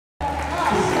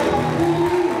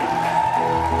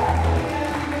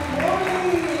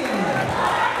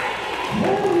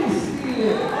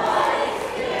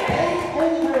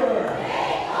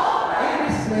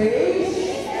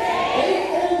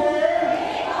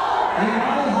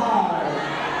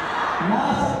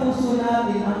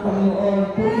natin ang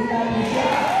Panginoon. Purihin natin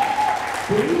siya.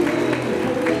 Purihin.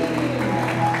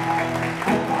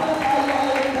 At para tayo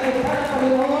ay nalagyan ng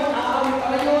Panginoon, aawit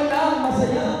tayo ng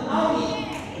masayang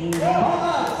awit.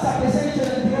 Bawat sa presensya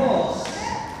ng Diyos.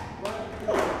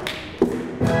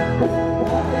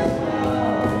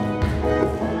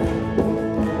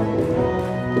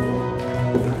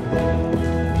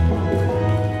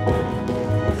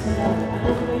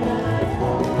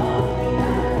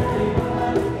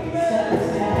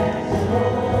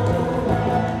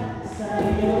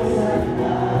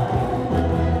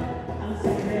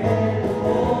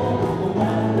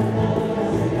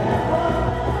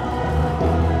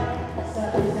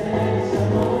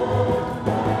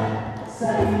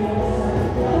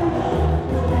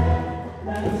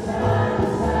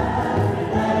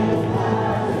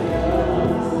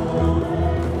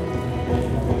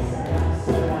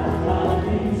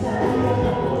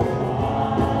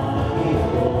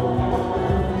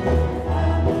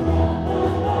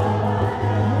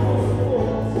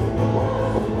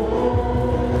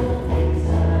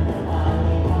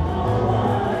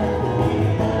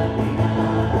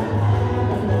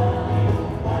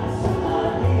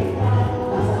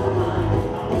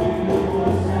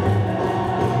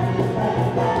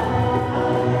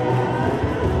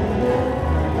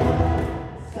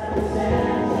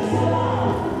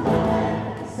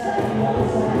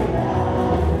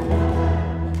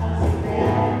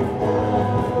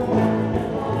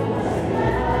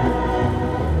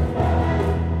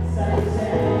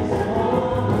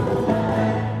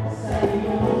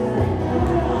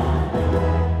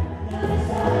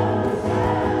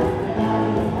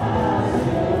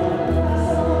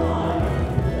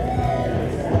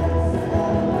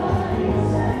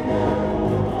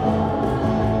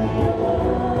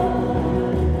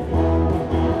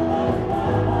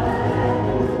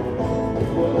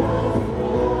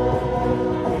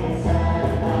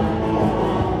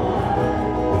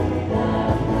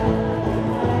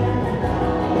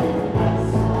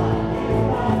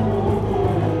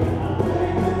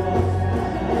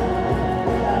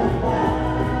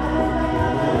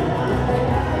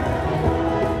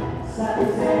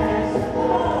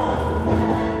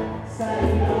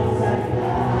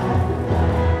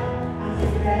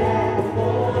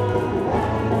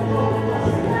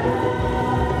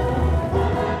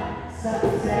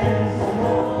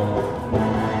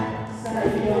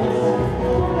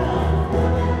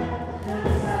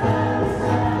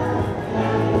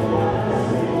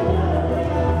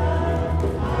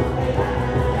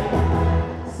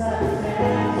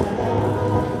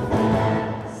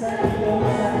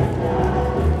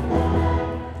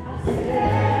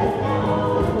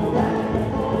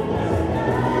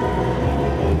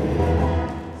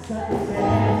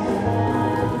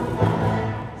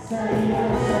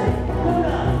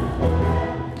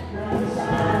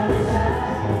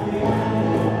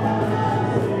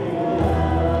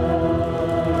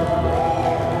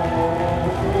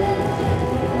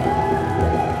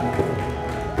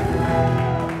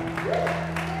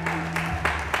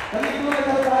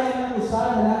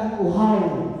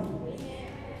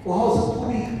 Uhaw sa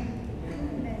tubig.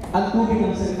 Ang tubig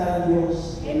ng salita ng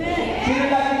Diyos. Amen. Sino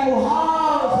laging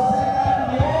uhaw sa salita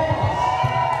ng Diyos?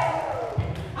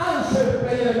 Answer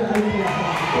prayer na kayo nila.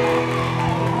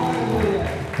 Hallelujah.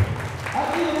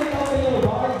 At yun ang tawag yung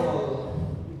Bible.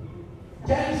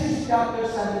 Genesis chapter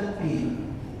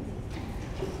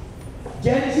 17.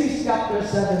 Genesis chapter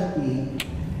 17.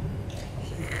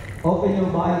 Open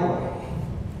your Bible.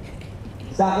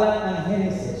 Sa aklat ng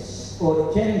Genesis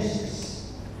o Genesis.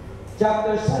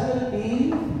 Chapter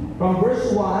 17, from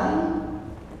verse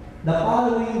 1, the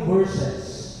following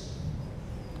verses.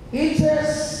 It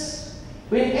says,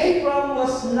 when Abram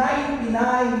was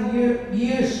 99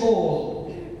 years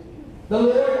old, the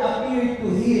Lord appeared to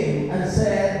him and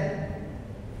said,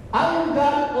 I am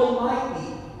God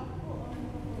Almighty.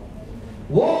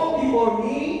 Walk before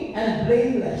me and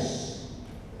blameless.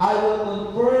 I will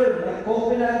confirm my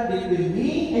covenant between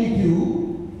me and you,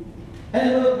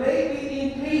 and will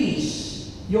greatly increase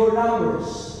your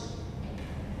numbers.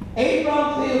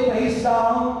 Abram fell face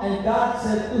down, and God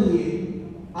said to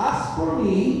him, as for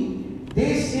me,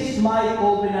 this is my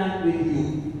covenant with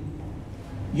you.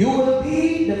 You will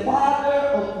be the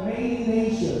father of many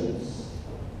nations.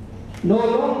 No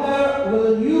longer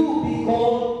will you be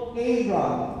called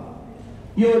Abram.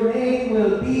 Your name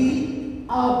will be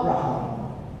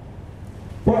Abraham.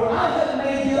 For I have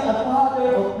made you a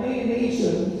father of many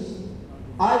nations.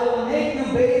 I will make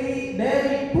you very,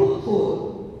 very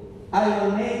fruitful. I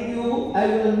will make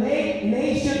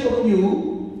nation of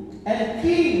you, and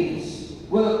kings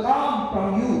will come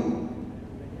from you.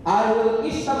 I will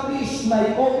establish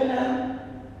my covenant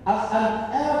as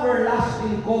an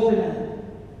everlasting covenant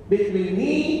between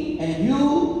me and you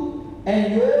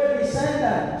and your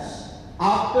descendants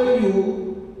after you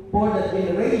for the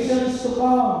generations to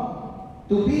come,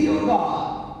 to be your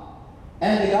God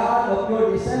and the God of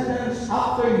your descendants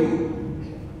after you.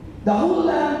 The whole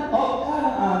land of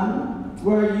Canaan,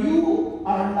 where you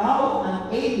are now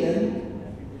an alien,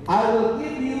 I will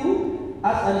give you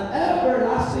as an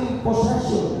everlasting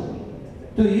possession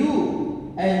to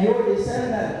you and your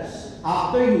descendants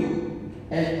after you,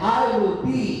 and I will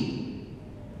be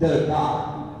their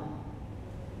God.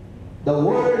 The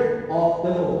word of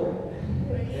the Lord.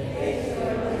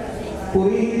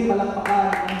 Purihin,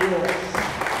 palakpakan ang Diyos.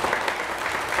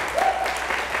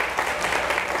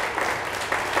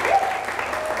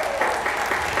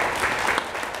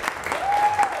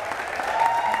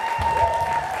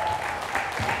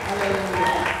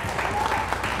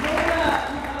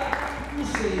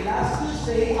 Last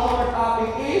Tuesday, our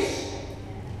topic is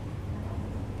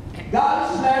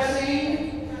God's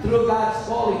blessing through God's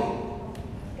calling.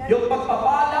 Yung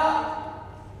pagpapala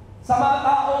sa mga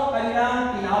taong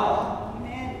kanyang tinawag.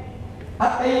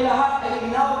 At kayo lahat ay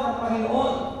tinawag ng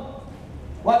Panginoon.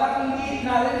 Walang hindi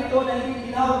narito na hindi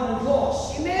tinawag ng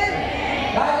Diyos.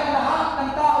 Dahil ang lahat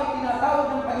ng tao ay tinatawag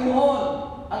ng Panginoon.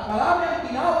 At marami ang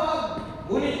tinawag,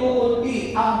 ngunit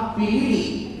kukunti ang pinili.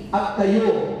 At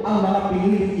kayo ang mga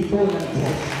pinili ito ng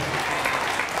Diyos.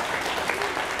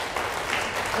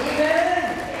 Amen!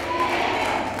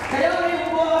 Kaya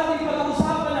ngayon po ang ating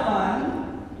pag-uusapan naman,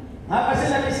 kasi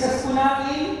na-discuss po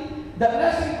natin, the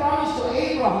blessing promised to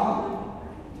Abraham,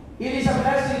 it is a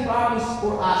blessing promised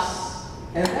for us.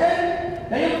 And then,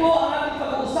 ngayon po ang ating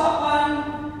pag-uusapan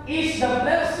is the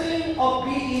blessing of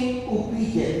being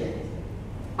obedient.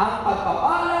 Ang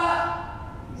pagpapala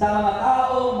sa mga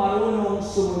tao marunong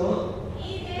sumunod.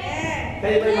 Amen.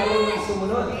 Kayo ba'y marunong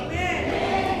sumunod?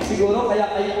 Amen. Siguro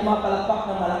kaya kayo pumapalakpak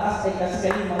ng malakas ay kasi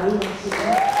kayo marunong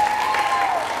sumunod.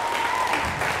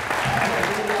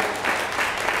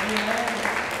 Amen.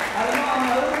 Alam mo, ang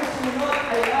marunong sumunod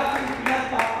ay laging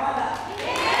pinagpapala.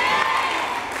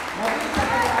 Maging sa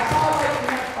pag-asawa ay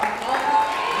pinagpapala.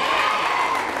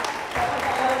 Sa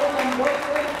pagkakaroon ng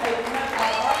boyfriend ay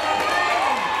pinagpapala.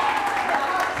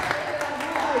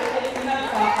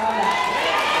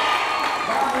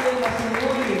 Dahil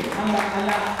masinuri ang mga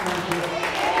anak ng Diyos.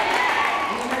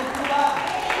 Amen po ba?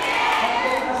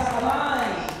 Pagkakas sa kamay.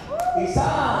 Isa,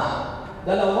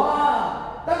 dalawa,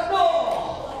 tatlo.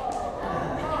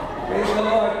 Praise the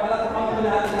Lord. Palakpakan po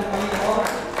natin ang Panginoon.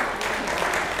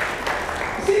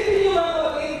 Isipin niyo mga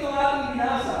kapatid itong ating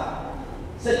binasa.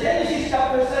 Sa Genesis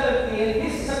chapter 17,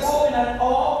 this is a covenant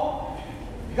of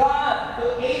God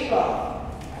to Abraham.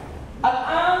 At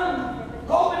ang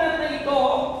covenant na ito,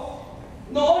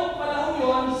 noon panahon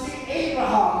yun, si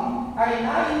Abraham ay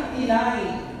 99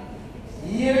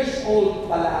 years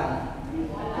old pa lang.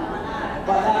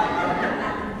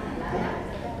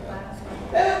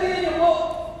 Pero tingnan niyo po,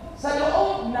 sa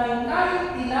loob ng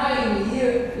 99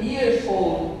 years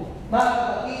old, mga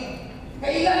kapatid,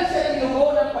 kailan siya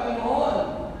nilugo ng Panginoon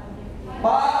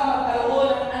para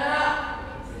magkaroon ng anak?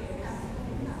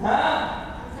 Ha?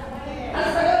 Ang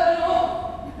tagal ano?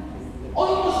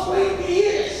 Almost 20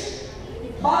 years.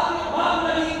 Bago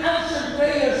naging answered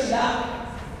prayer sila.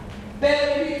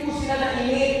 Pero hindi po sila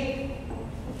nainit.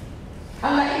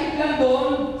 Ang nainit lang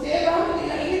doon, si Abraham hindi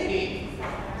nainit eh.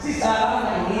 Si Sarah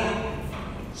nainit.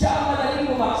 Siya ang madaling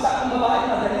bumaksak, ang babae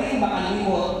madaling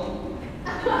makalimot.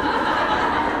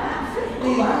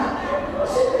 Diba?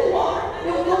 Siyempre mo,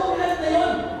 yung covenant na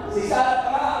yun. Si Sarah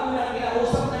pa unang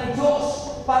kinausap ng Diyos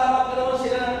para magkaroon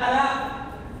sila ng anak.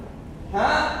 Ha?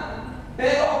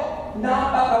 Pero,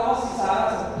 napatawa si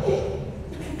Sarah sa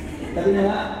sabi niya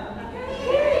nga.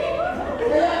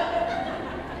 Kaya,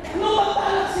 nung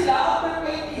magtaanak sila after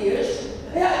 20 years,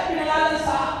 kaya pinangalan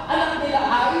sa anak nila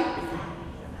ay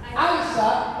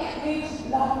Isaac, it means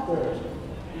laughter.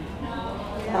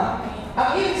 Ha? Ang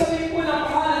ibig sabihin po ng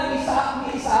pangalan ni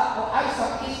Isaac o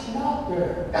Isaac is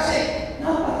laughter. Kasi,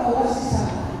 napatawa si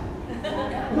Sarah.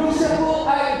 Nung siya po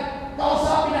ay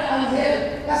kausapin ng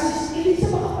anghel, kasi hindi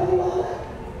siya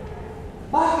makapaniwala.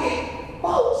 Bakit?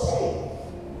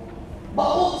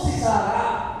 Baog si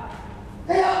Sarah.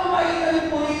 Kaya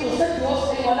kumain po dito sa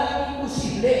Diyos ay walang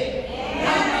imposible.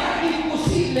 Ang mga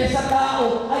imposible sa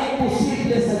tao ay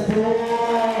posible sa Diyos.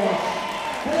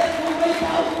 Kaya kung may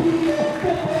tao dito,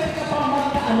 pwede ka pang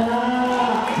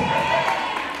magkaanak.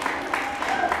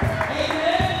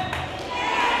 Amen?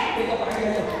 Ikaw pa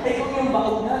kayo. Ikaw yung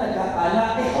baog na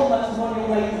nagkakaanak. Ikaw mas mo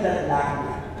yung may edad lang.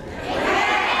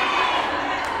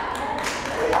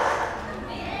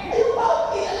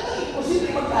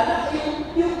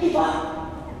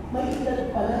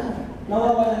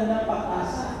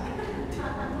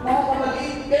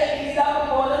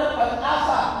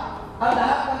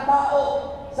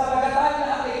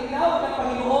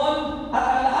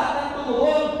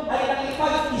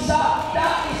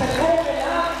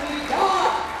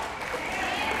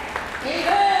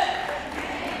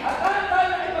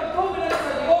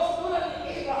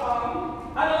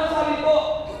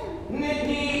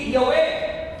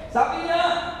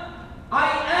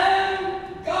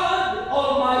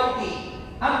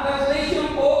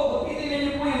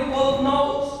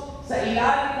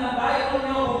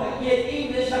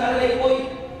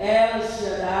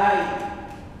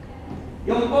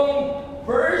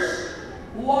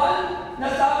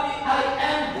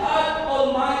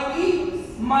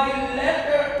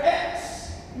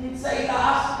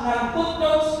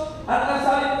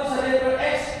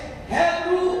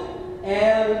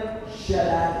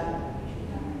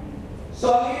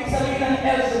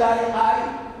 Shaddai ay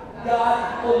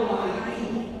God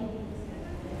Almighty.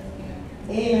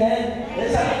 Amen. Dahil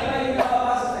sabi ko yung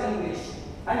nakabasa sa English,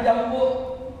 andiyan po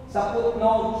sa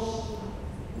footnotes.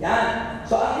 Yan.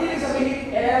 So, ang ibig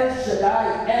sabihin, El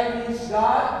Shaddai. El means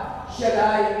God,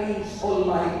 Shaddai means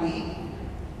Almighty.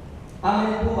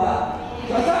 Amen po ba?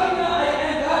 So, sabi nga, I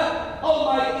am God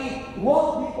Almighty,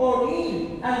 walk before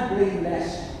me and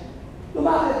blameless.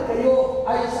 Lumakad kayo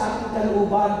ay sa aking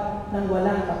kalooban ng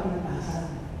walang kapintasan.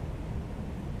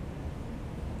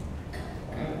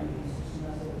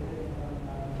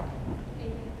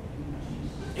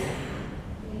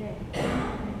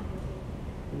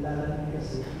 Lalaman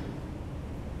kasi.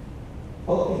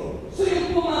 Okay. So yung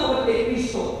pumawag kay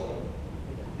Kristo,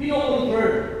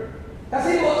 pino-confirm.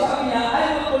 Kasi po sabi niya,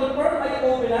 I will confirm my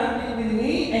covenant between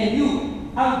me and you.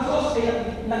 Ang Diyos ay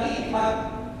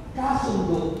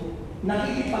nakikipagkasundo,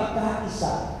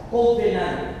 nakikipagkaisa,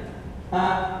 covenant.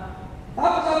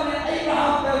 Tapos sabi niya,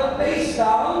 Abraham fell face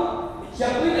down,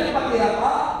 siya po'y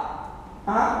nagpakirapa,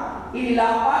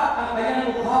 inilapat ang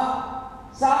kanyang mukha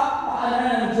sa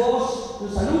paanan ng Diyos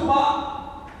sa lupa.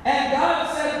 And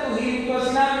God said to him,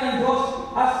 because sinabi ng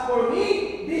Diyos, as for me,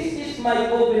 this is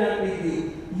my covenant with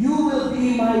you. You will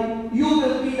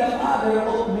be the father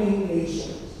of many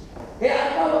nations. Kaya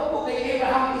ang tawag po kay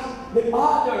Abraham is the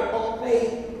father of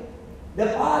faith.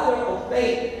 The father of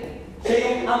faith. Siya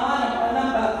yung ama ng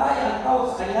pananampalataya ang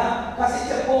tawag sa kanya kasi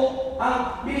siya po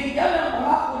ang binigyan ng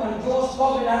pangako ng Diyos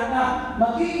covenant na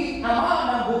magiging ama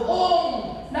ng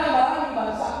buong ng maraming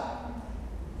bansa.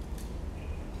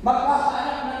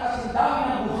 Magkakaanak ng kasindami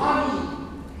ng buhangin.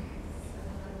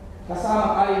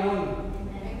 Kasama kayo nun.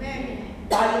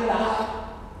 Tayong lahat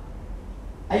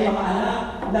ay mga anak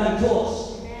ng Diyos.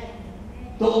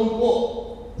 Doon po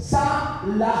sa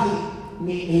lahi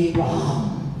ni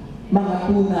Abraham, mga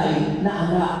tunay na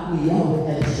anak ni Yahweh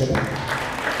El Shaddai.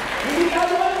 Hindi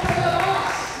tayo sa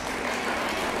labas.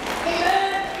 Amen?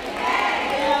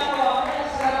 Kaya tawagan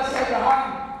sa labas si Abraham,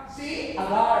 si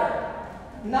Agar,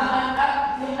 na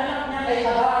yung anak niya kay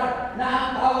Agar, na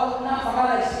ang tawag na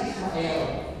pangalan si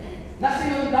Ismael, na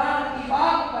sinundan ng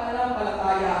ibang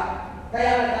pananampalataya,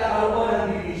 kaya nagkakaroon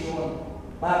ng division,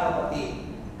 mga kapatid.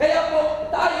 Kaya po,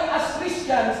 tayo as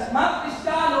Christians, mga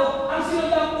Kristiyano, ang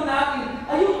sinundan po natin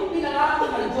ay yung pinangako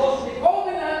ng Diyos, the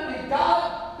covenant with God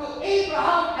to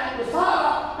Abraham and to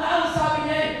Sarah, na ang sabi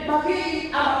niya, magiging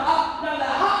ama ka ng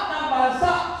lahat ng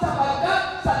bansa sapagkat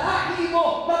sa lahi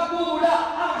mo magmumula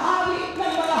ang hari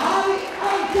ng mga hari,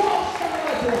 ang Diyos ng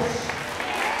mga Diyos.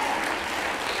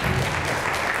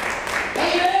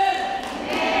 Amen!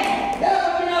 Kaya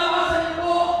pag pinabasa niyo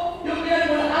po yung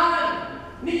pinagmulaan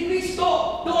ni Kristo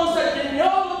doon sa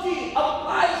genealogy of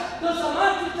Christ, doon sa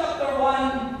Matthew chapter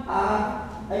 1,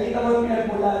 ay kita mo yung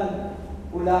pinagmulaan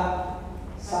mula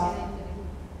sa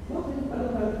bakit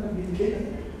pala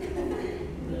nagbibigay?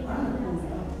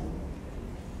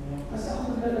 Kasi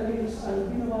ako naglalagay doon sa ano,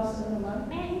 binawasan na naman.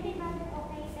 Hindi natin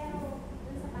okay, pero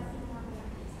doon sa passing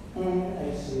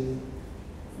I see.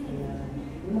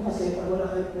 Ano kasi, pag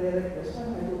wala kayo pre-request,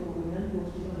 paano kayo tutuloy yan?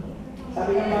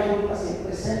 Sabi ng Bible kasi,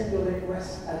 present your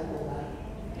request unto God.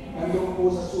 Nandun po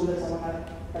sa sulat sa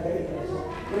mga taga-Iglesia.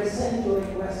 Present your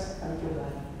request unto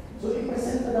God. So,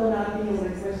 i-present na daw natin yung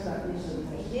request natin sa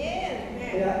Diyos.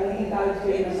 Kaya, i-encourage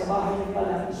kayo na sa bahay niyo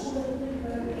pala, isulat nyo yung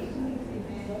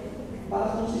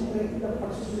para kung siyempre kita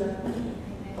pagsusulat.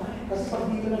 Kasi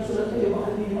pag dito nagsulat kayo,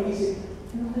 baka hindi nyo mag-isip,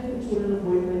 ano kaya yung sulat ng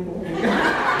boyfriend ko?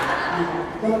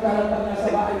 Samantalang pag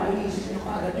nasa bahay, mag-iisip nyo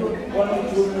kaagad yun. Wala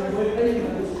yung sulat ng boyfriend,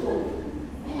 yung gusto.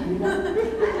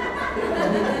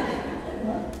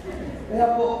 Kaya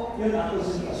po, yun ang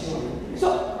presentasyon. So,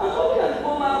 ang ulan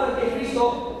po mga kay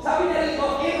Kristo, sabi niya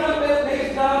rito, Abraham fell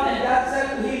face down and God said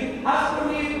to him, as for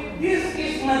me, this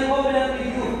is my covenant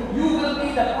with you. You will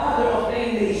be the father of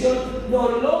many nations.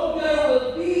 No longer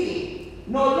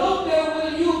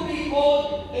will you be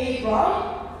called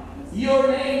Abraham. Your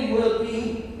name will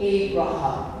be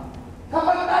Abraham.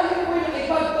 Kapag tayo po yung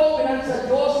ipag-covenant sa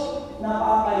Diyos,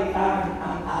 napapalitan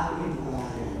ang ating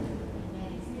pangalan.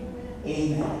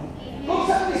 Amen. Kung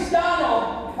sa Kristiyano,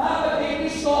 mga kay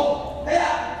Kristo,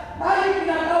 kaya tayo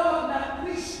pinatawag na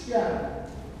Christian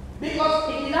because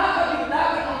itinakabit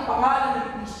natin ang pangalan ng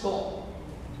Kristo.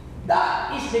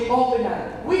 That is the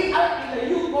covenant. We are in the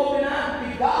new covenant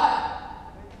with God.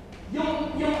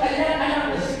 Yung kanyang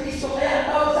anak na si Kristo, kaya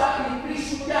ang tawag sa akin,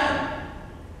 Christian.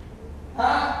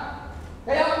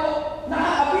 Kaya po,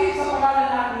 nakakabit sa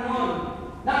pangalan natin yun,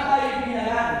 na tayo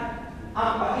binalan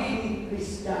ang pagiging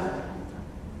Christian.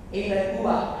 Amen po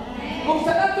ba? Kung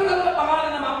sa natural na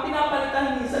pangalan naman,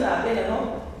 pinapalitan minsan natin, ano?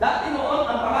 Dati noon,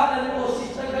 ang pangalan mo,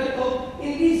 sister ganito,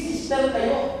 hindi sister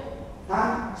kayo.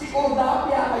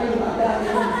 Cordapia kayo na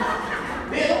dati.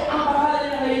 Pero ang pangalan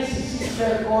niya ngayon si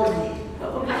Sister Cordy.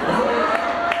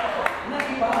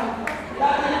 Nag-iba.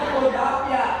 Dati ng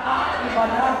Cordapia, iba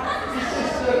na si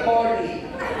Sister Cordy.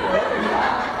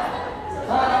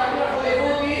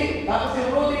 Tapos si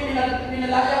Rudy,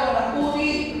 pinalaya ko ng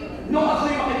Rudy. Nung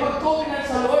ako'y makipag-covenant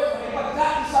sa Lord,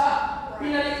 makipagkaisa,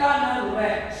 pinalitan ng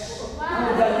Rex.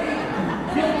 Ang galing.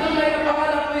 Yung tunay na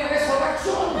pangalan ko yung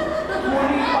resurrection.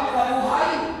 Muling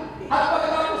pagkabuhay. At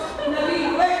pagkatapos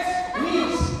naging Rex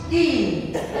means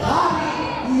king. Hari,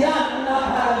 yan ang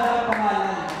napakalagang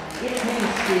pangalan. It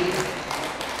means king.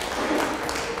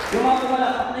 Yung mga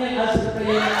kumalapak na yung answer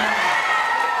prayer.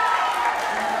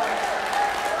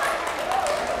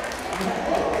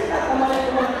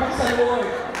 Sa Lord.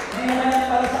 Hindi naman yan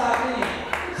para sa akin eh.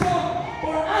 So,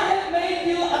 for I have made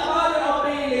you a father of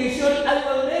many nations, I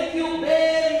will make you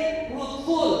very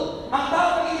fruitful. Ang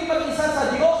tao pag-ibig-isa sa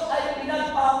Diyos ay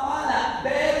pinagpapala.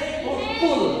 Very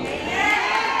fruitful.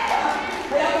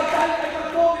 Kaya pag tayo ay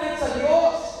pag-covenant sa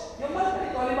Diyos, yung mga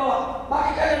ganito, halimbawa,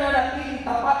 bakit ka na nanatiling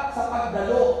tapat sa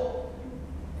pagdalo?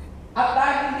 At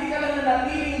dahil hindi ka na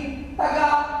nanatiling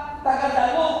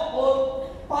taga-dalo o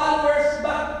followers,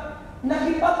 but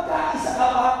nakipagkaisa ka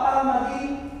pa para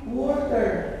maging worker.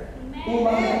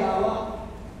 Umang nagawa.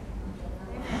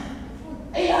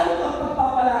 Ay lalo kang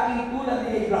pagpapalaking tulad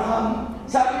ni Abraham.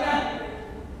 Sabi niya,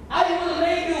 I will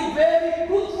make you very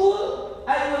fruitful.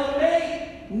 I will make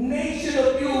nation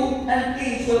of you and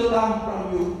kings will come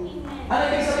from you. Ano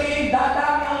ibig sabihin?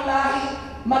 Dadami ang lahi,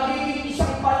 magiging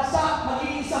isang bansa,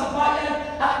 magiging isang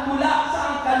bayan, at mula sa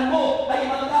angkan mo ay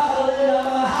magkakaroon ng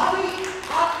mga hari.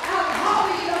 At ang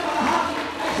hari ng mga hari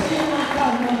ay sa iyong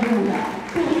angkan ng mula.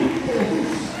 Tuloy sa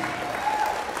Jesus.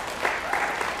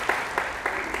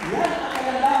 Yan ang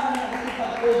kagandahan ng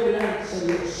nakikipag-covenant sa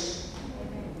Diyos.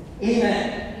 Amen.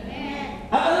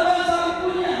 At ano ba ang sabi po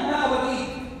niya, mga kapatid?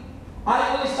 I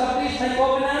will establish my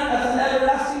covenant as an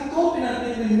everlasting covenant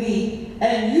between me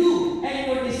and you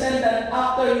and your descendant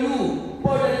after you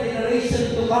for the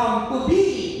generation to come to be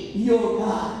your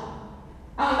God.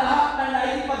 Ang lahat na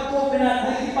nakikipag-covenant,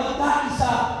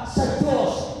 nakikipagkaisa sa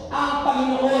Diyos, ang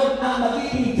Panginoon ang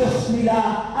magiging Diyos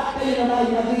nila at kayo naman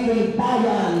ay magiging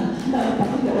bayan ng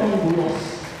Panginoon Diyos.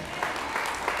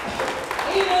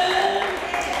 Amen!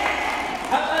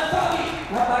 At ang sabi,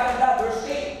 napaganda, verse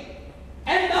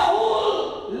 8, and the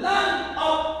whole land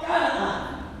of Canaan,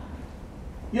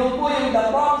 yung po yung the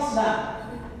promised land,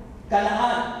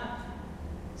 Canaan.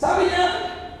 Sabi niya,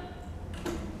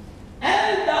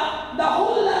 and the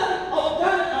whole land of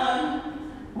Canaan,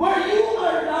 where you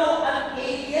are now an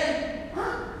alien.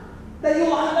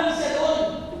 Dayuhan lang siya doon.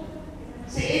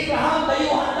 Si Abraham,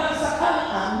 dayuhan lang sa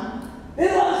Canaan.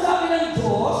 Pero ang sabi ng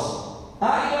Diyos,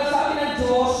 ito ang sabi ng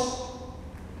Diyos,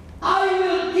 I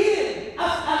will give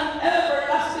as an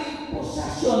everlasting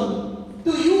possession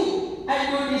to you and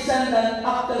your descendant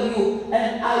after you,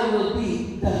 and I will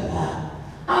be the God.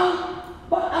 Ang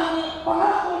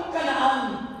pangakong Canaan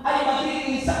ay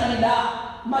magiging sa kanila,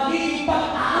 magiging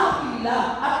pag-aapi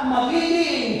nila, at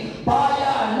magiging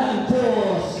bayan ng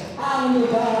Diyos. Ang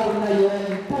lugar na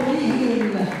yun,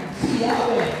 purihin si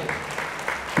Yahweh.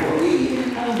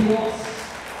 Purihin ang Diyos.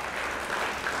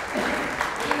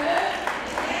 Amen?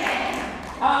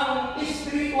 Ang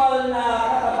spiritual na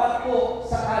katapat ko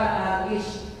sa Canaan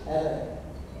is heaven.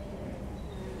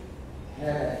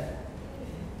 Heaven.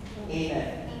 Amen.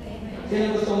 Sino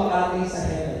gusto makarating sa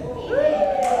heaven?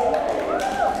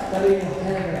 Sabi mo,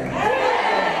 heaven.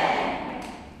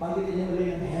 Panggitin niyo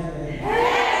ulit ng heaven.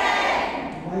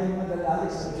 May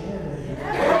madalali sa heaven.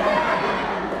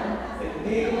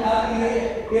 Kaya kung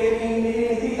aking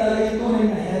nililiti talaga yung tunay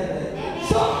na heaven.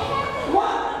 So,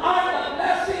 what are the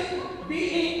blessings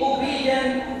being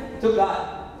obedient to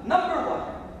God? Number one,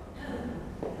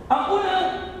 ang unang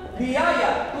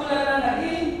biyaya tulad na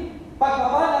naging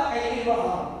pagpapala kay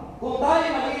Abraham, kung tayo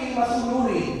magiging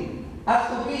masunuri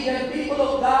at obedient people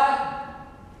of God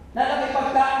na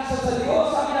nakipagkaisa sa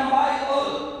Diyos, sabi ng Bible,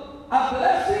 a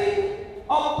blessing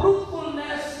of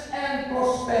fruitfulness and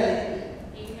prosperity.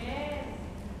 Amen.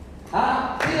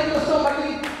 Sino gusto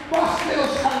maging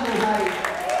prosperous ang buhay?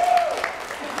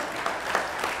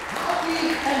 Happy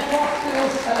and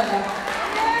prosperous talaga.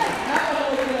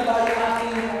 Napanood ko na ba yung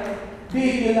aking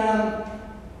video ng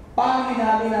pangin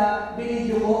namin na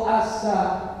binidyo ko as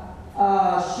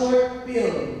short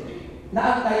film na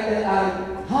ang title ay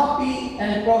Happy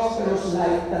and Prosperous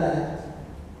Life talaga.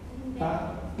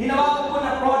 Ginawa ko po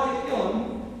ng project yun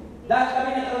dahil kami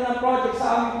nagkaroon ng project sa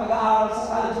aming pag-aaral sa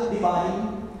College of Divine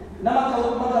na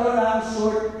magkaroon ng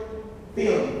short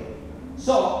film.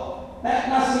 So,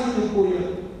 nasa YouTube po yun.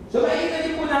 So makikita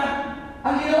niyo po na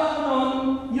ang ginawa ko noon,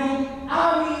 yung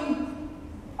aming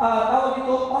tawag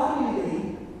ito, family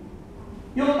day.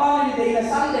 Yung family day na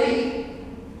Sunday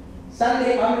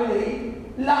family day,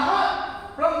 lahat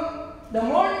from the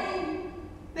morning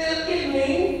till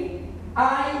evening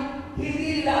ay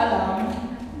hindi nila alam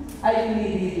ay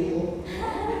binibidyo ko.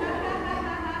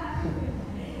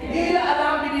 Hindi nila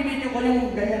alam binibidyo ko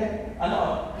yung ganyan,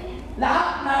 lahat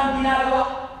na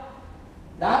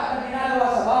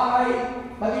ginagawa sa bahay,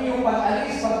 maging yung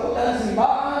pag-alis, pagpunta ng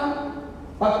simbahan,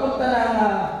 pagpunta ng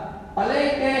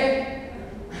palengke,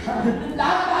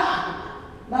 lahat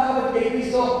mga kapatid kay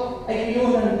Kristo ay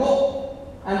kinunan ko.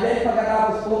 And then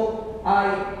pagkatapos po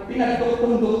ay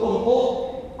pinagduktong-duktong ko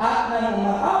at nang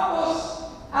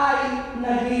matapos ay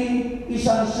naging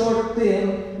isang short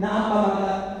film na ang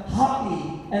pamagat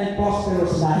happy and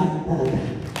prosperous life talaga.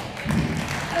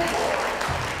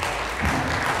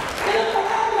 Yan ang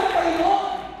pangako ng Panginoon.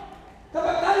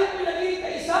 Kapag tayo pinaging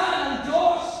kaisa ng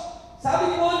Diyos,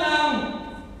 sabi po ng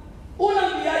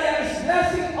unang biyaya is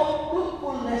blessing of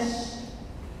fruitfulness.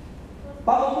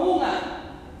 Pamumunga.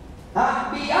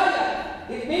 Biyaya.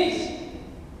 It means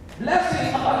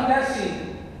blessing upon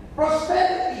blessing.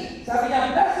 Prosperity. Sabi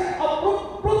niya, blessing of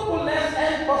fruitfulness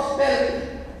and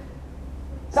prosperity.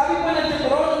 Sabi po ng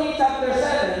Deuteronomy chapter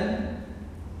 7,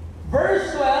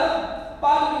 verse 12,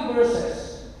 following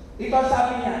verses. Ito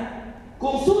sabi niya,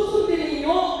 kung susundin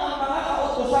ninyo ang mga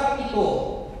kautosang ito,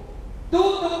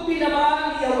 tutupin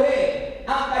naman ni Yahweh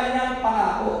ang kanyang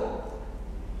pangako.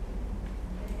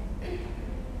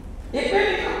 If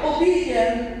we become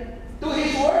obedient to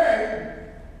His word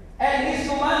and His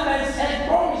commandments and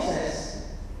promises,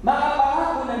 mga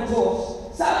pangako ng Diyos,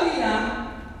 sabi niya,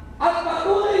 at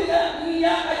patuloy na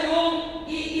niya kayong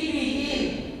iibigin,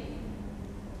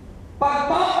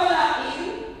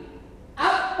 pagpapalain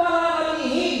at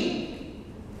pararamihin,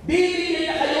 bibigyan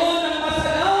niya kayo ng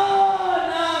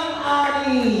masaganang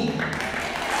ani.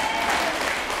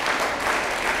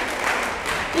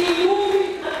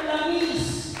 Inumin at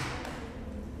langis,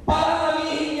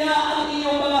 pararamihin niya ang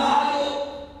inyong mga hayop.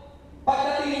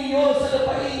 Pagdating ninyo sa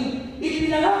lupain,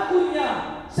 ipinangako niya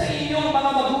sa inyong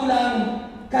mga magulang,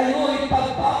 kayo'y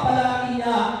pagpapalain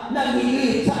niya ng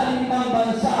higit sa alinmang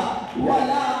bansa.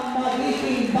 Walang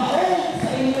magiging baon sa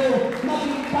inyo,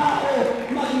 maging tao,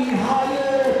 maging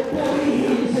hayop,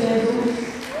 purihin si Jesus.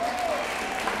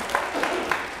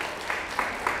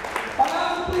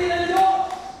 Pangako ng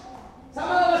Diyos sa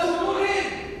mga masunurin.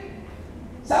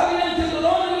 Sabi ng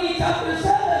Deuteronomy chapter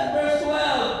 7, verse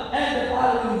 12, and the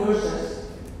following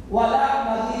verses, walang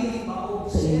magiging baon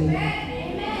sa inyo.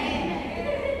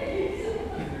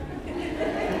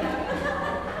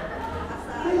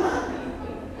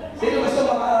 Sino gusto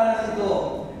makaranas ito?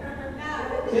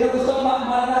 Sino gusto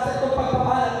makaranas itong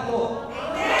pagpapalag ito?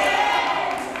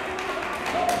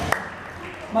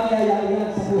 Magyayari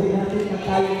sa buhay natin na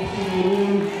tayo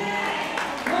masunurin.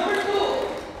 Number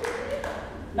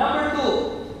two.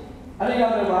 Ano yung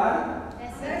number one?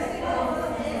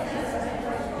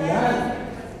 Yan.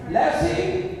 Blessing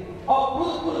of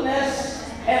fruitfulness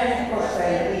and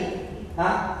prosperity.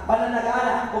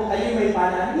 Pananagana. Kung kayo may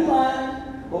pananiman,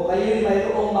 kung kayo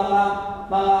mayroong mga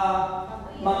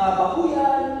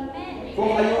babuyan,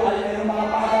 kung kayo ay mayroong mga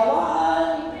pagawaan,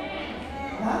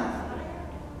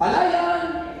 palayan,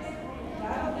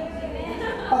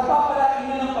 pagpapalain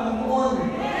nyo ng Panginoon.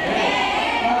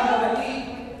 Mga kapatid,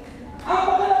 ang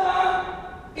pangalawa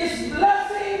is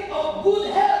blessing of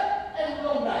good health and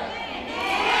long life.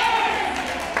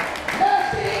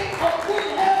 Blessing of good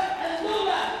health and long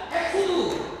life.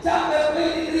 Exodus chapter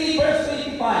 23 verse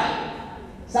 25.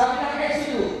 Sabi ng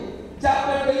Exodus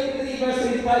chapter 23 verse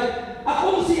 25,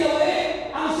 akong si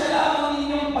Yahweh ang siya lamang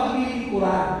ninyong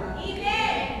paglilingkuran.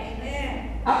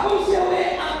 Akong si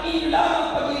Yahweh ang inyo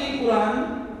lamang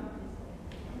paglilingkuran.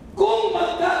 Kung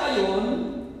magkakayon,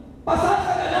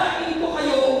 pasasaganain ko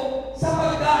kayo sa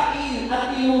pagkain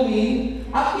at inumin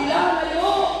at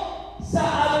ilalayo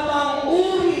sa anumang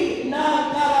uri ng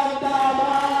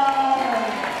karamdaman.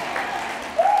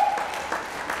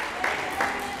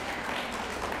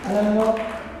 Alam mo,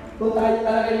 kung tayo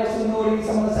talaga masunurin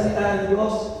sa mga salita ng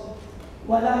Diyos,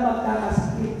 walang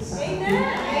magkakasakit sa atin.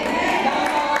 Ng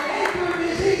mga nature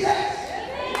diseases.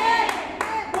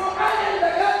 For I am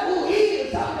the God who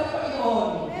heals, sabi ng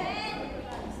Panginoon.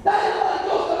 Dahil ang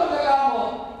Diyos na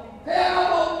magagamot. Kaya nga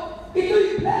po,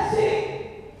 ito'y blessing.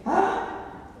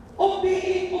 Of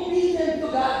being obedient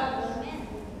to God.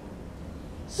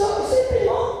 So, isipin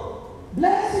mo,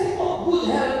 blessing of good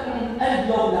health and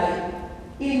long life.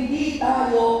 Hindi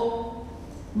tayo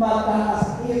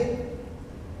magkakasakit.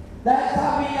 Dahil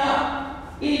sabi niya,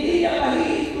 hindi niya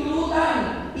mahihintulog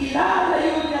kasagutan.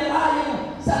 Ilalayo niya tayo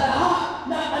sa lahat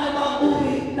ng anumang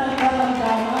uri ng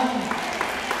karamdaman.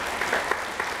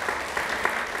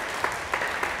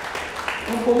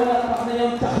 Kung pumalakpak na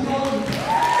yung tsak yun.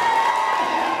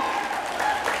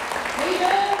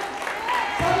 Amen?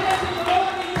 Sabi ng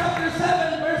Deuteronomy chapter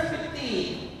 7 verse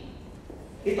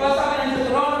 15. Ito sabi ng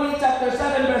Deuteronomy chapter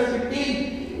 7 verse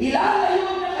 15. Ilalayo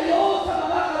niya kayo sa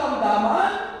mga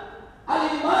karamdaman,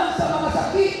 alinman sa mga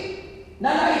sakit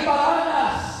na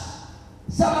naiparanas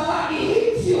sa mga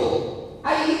Ehipsyo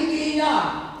ay hindi niya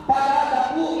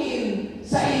padadapuin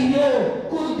sa inyo,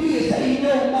 kundi sa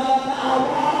inyong mga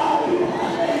kaaway.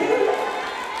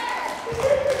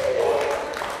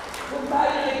 Kung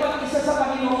tayo na ipag-isa sa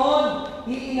Panginoon,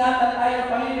 iingatan tayo ng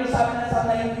Panginoon, sabi na sa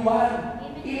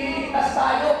 91. Ililigtas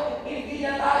tayo, hindi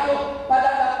niya tayo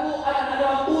padadapuan ang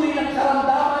anumang uri ng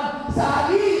karamdaman sa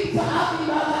halip sa ating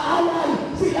mga kaaway.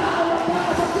 Sila ang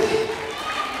magkakasakit.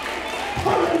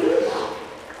 Hallelujah!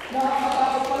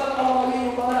 Nakakatakot palang awayin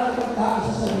mo mga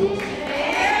nakapagkakasa sa Diyos.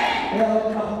 Kaya huwag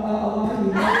na akong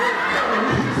maawayin.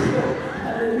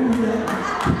 Hallelujah!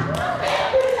 Kaya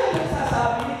po niya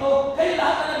nagsasabi nito, kayo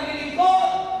lahat na naglilingkod.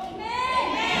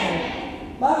 Amen!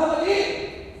 Mga kapatid,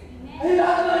 kayo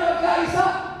lahat na nagkakaisa,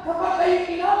 kapag kayo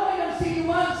inaway ng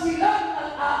sinuman, sila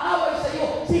ang aaway sa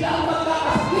iyo. Sila ang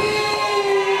magkakasakit.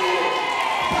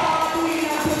 Sa tuwing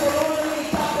ng Deuteronomy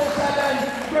chapter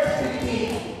 7 verse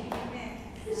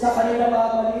 15. Sa kanila mga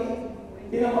kapatid,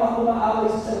 tinamang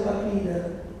kumaaway sa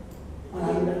Salvador.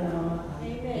 Marami na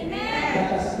namamatay.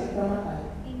 Nagkasakit namatay.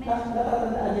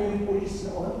 Natatandaan niyo yung pulis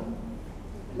noon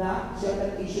na siya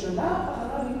nag-issue ng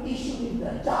napakaraming issue din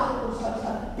na dyan kung sa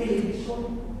television.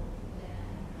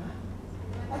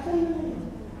 At kayo na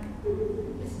yun.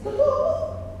 Totoo.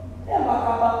 Kaya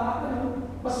baka ka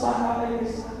no? Mas baka kayo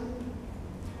sa akin.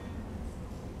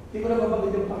 Hindi ko na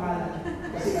mabagod yung pangalan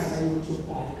kasi nasa YouTube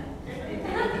tayo.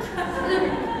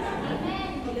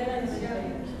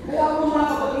 Kaya ako mga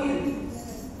kapatid,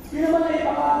 yun naman ay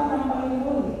pangako ng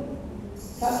Panginoon.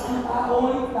 Kasi ang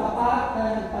taon dapat na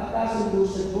nagpagkasundo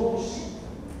sa Diyos.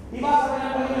 Diba sabi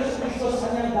ng Panginoon sa Kristo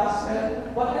sa kanyang gospel,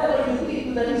 whatever you did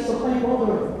to the least of my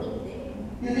brother,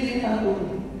 you did it unto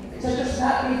me. Sa Diyos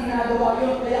natin ginagawa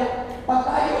yun. Kaya pag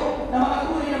tayo na mga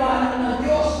tunay na mga anak ng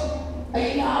Diyos ay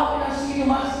inaaway ng sino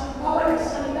mas kabalik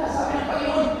sa kanila. Sabi ng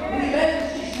Panginoon,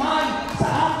 revenge is mine. Sa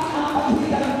akin ang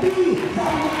paghiganti.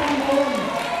 Sabi ng Panginoon,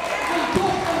 ang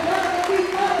Diyos ang gagawin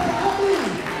para sa atin.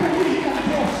 Paghiganti ng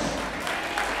Diyos.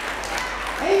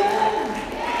 Amen!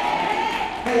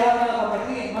 Kaya mga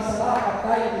kapatid, masarap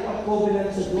tayo ipag-covenant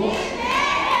sa Diyos.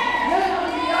 Yan ang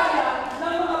biyaya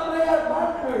ng mga prayer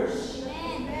partners.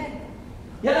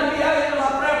 Yan ang biyaya ng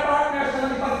mga prayer partners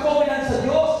na ipag-covenant sa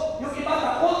Diyos. Yung iba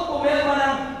takot pumirma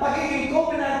ng pagiging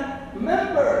covenant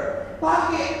member.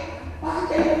 Bakit? Bakit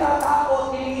kayo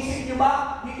natatakot? Iniisip nyo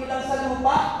ba? Dito lang sa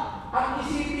lupa? Ang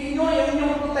isipin nyo yung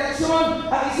inyong protection.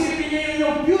 Ang isipin nyo yung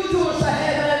inyong future sa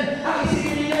heaven. Ang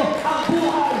isipin nyo ang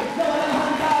buhay na walang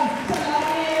hanggan sa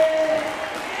langit.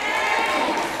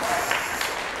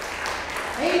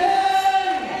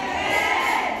 Amen!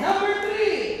 Number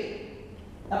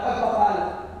 3, napagpapala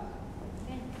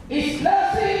is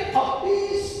blessing of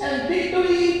peace and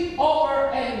victory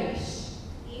over enemies.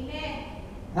 Amen.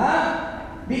 Ha?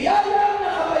 Biyayang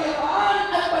na kapayapaan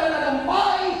at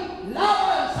pananagumpay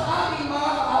laban sa ating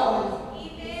mga kaaway.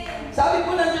 Sabi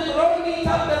po ng Deuteronomy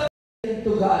chapter 10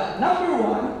 to God. Number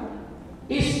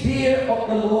 1 is fear of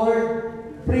the Lord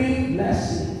bring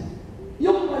blessing.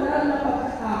 Yung banal na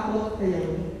pagkatakot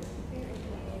kayo.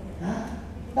 Ha?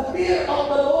 The fear of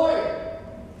the Lord.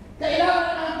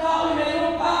 Kailangan ang tao ay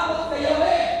mayroong takot kayo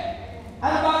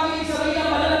Ang bagay sabihin ng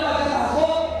banal na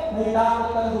pagkatakot, may takot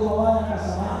kang gumawa ng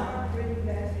kasama.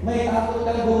 May takot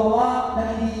kang gumawa na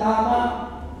hindi tama.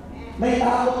 May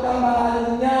takot kang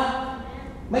mangalunya.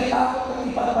 May takot kang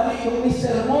ipagbalik yung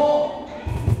mister mo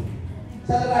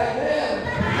sa driver.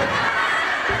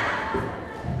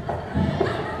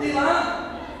 Di ba?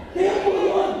 Kaya po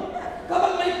yun.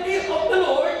 Kapag may fear of the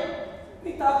Lord,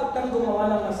 may takot kang gumawa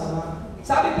ng masama.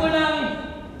 Sabi po ng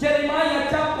Jeremiah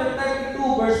chapter 32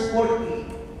 verse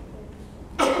 40.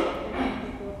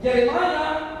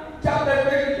 Jeremiah chapter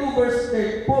 32 verse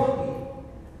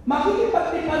 40.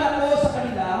 Makikipagtipan ako sa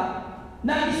kanila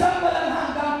ng isang walang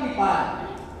hanggang tipan.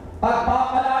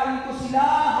 Pagpapalain ko sila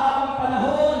habang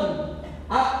panahon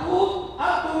at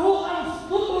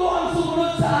tuturuan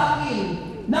sumunod sa akin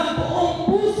ng buong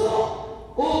puso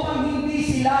upang hindi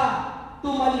sila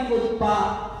tumalikod pa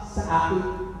sa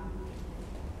akin.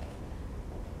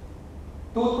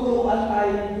 Tuturuan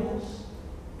tayo ng Diyos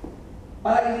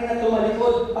para hindi na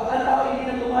tumalikod. Pag ang tao hindi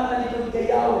na tumatalikod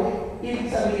kay Yahweh,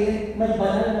 ibig sabihin, may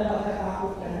banal na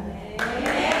pagkatakot ka na.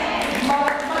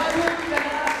 Malago ka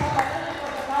na sa banal na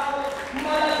pagkatakot.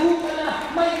 Malago ka na,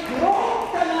 may growth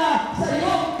ka na sa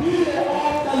iyong fear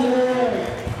of the Lord.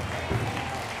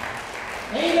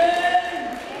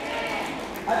 Amen!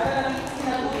 At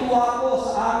natutuwa ko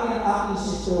sa amin ang aking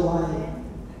sister Wally.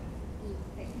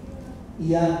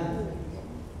 Iyan.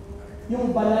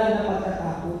 Yung banal na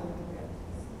pagkatakot.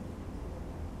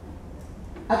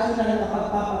 At yun ang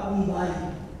nakapagpapatibay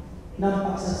ng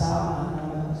pagsasama ng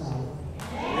mga asawa.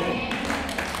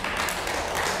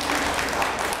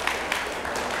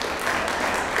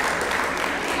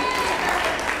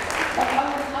 Pag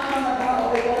ang mga tao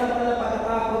ay wala pa na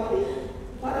pagkatakot,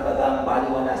 para bagang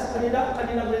baliwala sa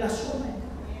kanilang relasyon.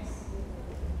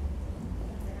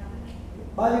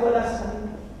 Baliwala sa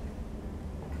kanila.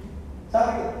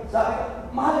 Sabi ko,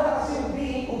 mahalaga kasi yung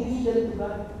being obedient to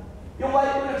God. Yung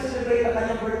wife ko nag-celebrate ang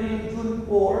kanyang birthday ng June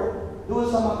 4, doon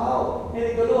sa Macau.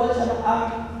 Niligulohan siya ng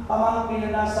aming pamangkin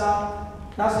na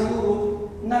nasa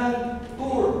Europe ng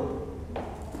tour.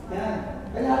 Yan.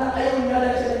 Kaya lang ayaw niya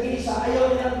lang siya nag-iisa,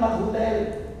 ayaw niya mag-hotel.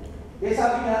 Kaya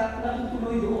sabi niya,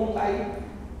 natutuloy doon kay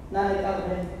Nanay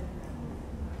Carmen.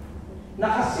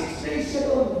 Naka 6 days siya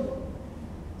doon.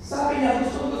 Sabi niya,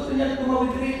 gusto niya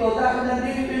tumawid rito dahil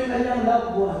nandito yung kanyang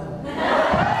loved one.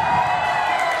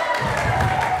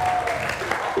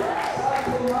 Sabi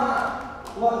ko nga,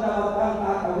 huwag na huwag kang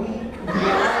tatawid.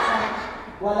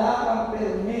 Wala kang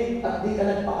permit at di ka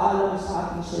nagpaalam sa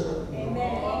ating servant.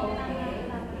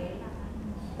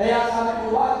 Kaya sabi ko,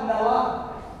 huwag na huwag.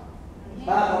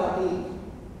 Mga kapatid,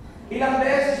 ilang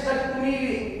beses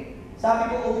nagpumili, sabi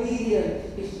ko,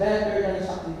 obedience is better than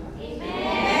sacrifice.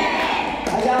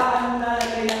 Hayaan mo na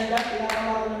kailan dyan, kailangan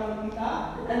mo naman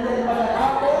kita. And then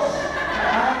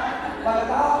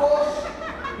pagkatapos,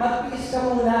 mag-peace ka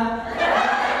muna.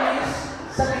 Mag-peace,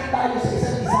 sakit tayo sa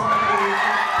isa't isa.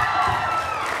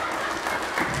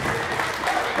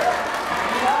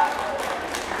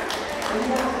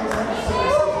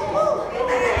 So,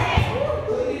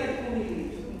 hindi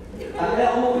nagpumili. At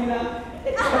kaya umuwi na.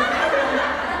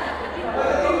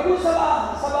 Pagdating ko sa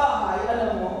bahay,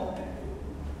 alam mo,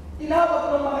 tinawag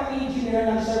ng mga engineer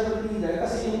ng server leader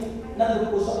kasi yung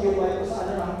nandun po sa yung wife ko sa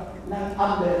ng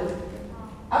Amber.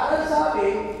 At ang sabi,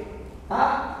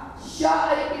 siya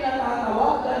ay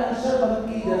pinatatawagan ng servant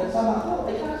leader sa Macau.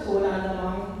 Ay kaso wala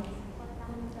namang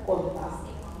contact.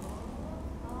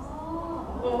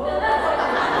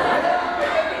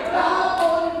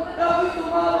 Kahapon, dahil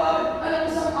tumawag, alam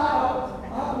isang araw,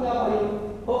 kahapon nga ba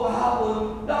yun? O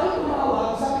kahapon, dahil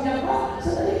tumawag, sabi niya,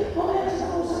 sandali, mamaya siya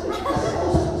kausap.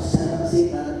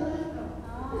 Kasi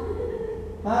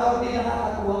mga kapatid,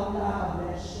 nakakatuwa,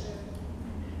 nakaka-bless.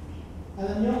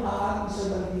 Alam niyo, ang ating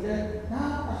servant leader,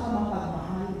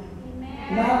 napaka-mapagmahal,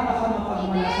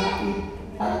 napaka-mapagmalasakit,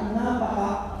 at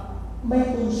napaka-may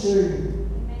concern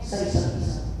sa isa't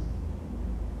isa.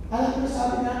 Alam niyo,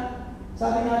 sabi nga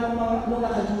nung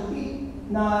naka-duty,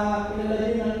 na pinalala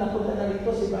niyo na napunta na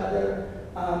rito si Brother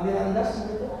Mirandas,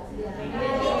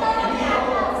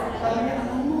 sabi niya,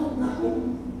 alam mo,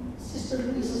 Sister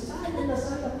Luisa, sayang na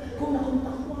sayang. Kung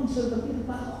nakunta ko ang servant leader,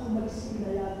 baka ako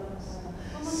mag-sinayagan na sana.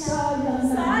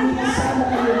 Sayang na hindi sana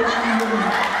kayo ang muna.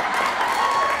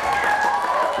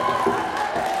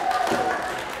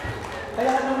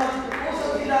 Kaya nung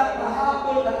mag-usap sila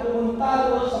kahapon at pumunta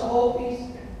doon sa office,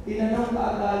 tinanong ka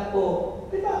agad ko,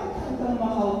 bakit hanggang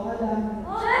Macau ka lang?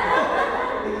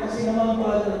 Kasi naman,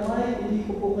 Brother Mike, hindi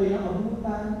ko po kayo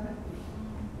nakabutan.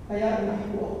 Kaya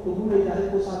hindi po ako tumuloy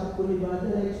dahil po sabi ko ni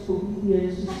Brother Rex,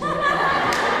 obedience is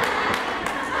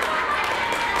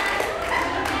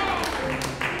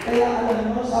Kaya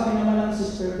alam mo, sabi naman ng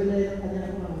Sister Belen,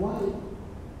 kanya naman, why?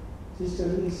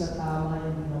 Sister Lisa, tama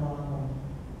yung ginawa mo.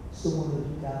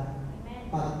 Sumunod ka.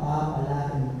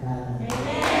 Pagpapalain ka na.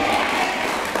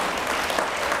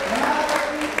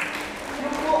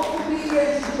 Yung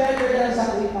obedience is better than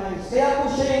sacrifice. Kaya po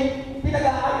siya yung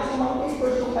pinag-aayos yung mga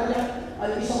papers yung kanya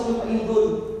isang lupain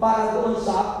doon para doon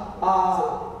sa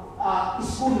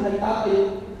school na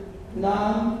itatayo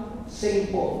ng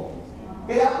St. Paul.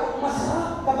 Kaya po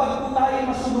masarap kapag po tayo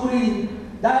masunurin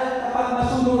dahil kapag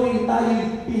masunurin tayo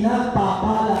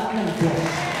pinagpapala ng Diyos.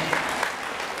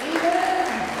 Amen!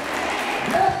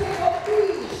 Blessing of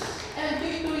peace and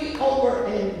victory over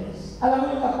enemies. Alam mo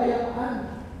yung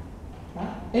kapayapaan?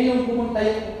 Yung pumunta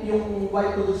yung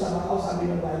wife ko doon sa Macau, sabi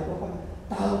ng wife ko, pag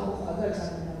tawag ko agad,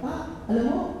 sabi niya,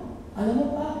 alam mo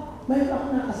pa, mayroon ako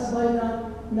nakasabay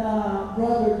na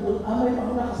brother doon, mayroon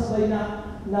ako nakasabay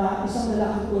na isang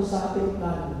lalaki doon sa ating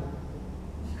plano.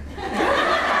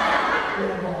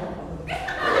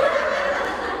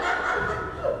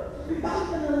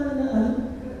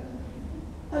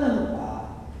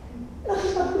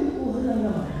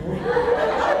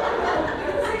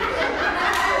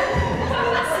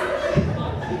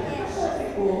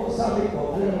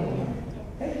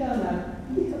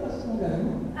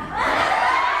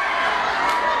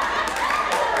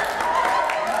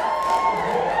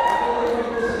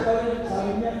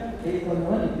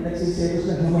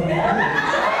 naman tayo.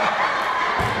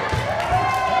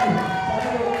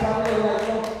 Sabi ko,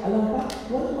 alam pa,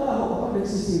 wala ba ako kapag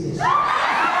nagsisilis?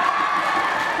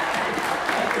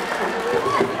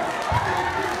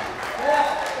 Kaya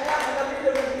kagabi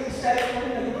yung nag-i-style kami,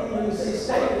 nag-i-style sa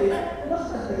style.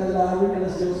 Tagal lawin,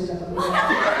 alas 12 na kami.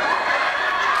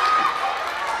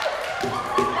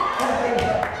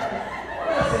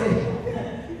 Kasi,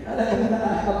 alam ko na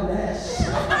nakaka-bless.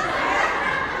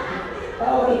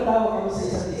 Tawa kami sa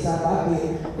isa't isa.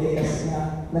 Bakit? Kasi nga,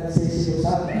 nagsisilo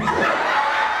sa akin.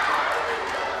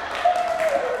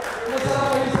 Masarap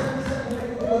kayo sa isa't isa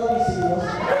kung nagsisilo.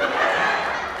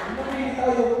 Namili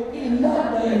tayo,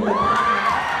 in-love na yun.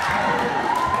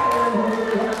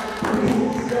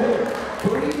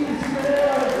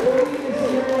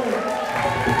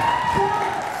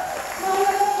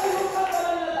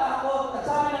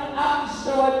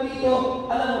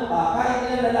 Alam mo pa, kahit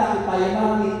ilang lalaki tayo,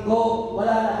 mamit ko,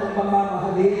 wala na akong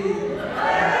pamamahalin.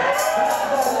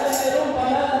 Mayroon pa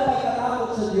na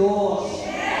pagkatakot sa Diyos.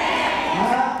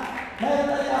 Ha? Mayroon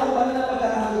na rin ako ba na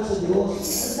pagkatakot sa Diyos?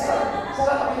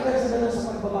 Sarap pakinggan sa gano'n sa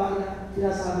pagbabae na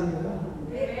sinasabi nyo ba?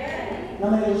 Na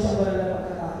mayroon sa ba na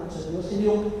pagkatakot sa Diyos? Hindi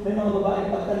yung may mga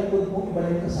babae pagkalikod mo, iba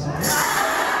rin kasama.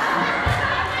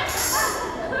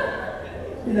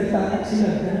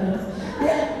 Pinagtataksinan ka na.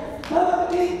 Yeah.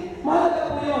 Mahalaga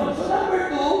po yun. So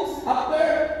number 2, after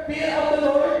fear of the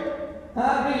Lord,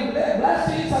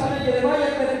 blessing, sabi ng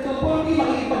Jeremiah 32:40,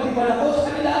 makikipagtipan ako sa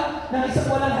kanila ng isang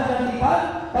walang hanggang tipan,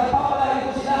 pagpapalain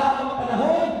ko sila habang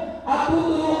panahon, at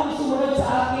tutulungan sumunod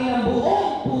sa akin ng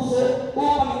buong puso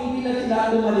upang hindi na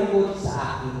sila lumalikod sa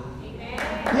akin.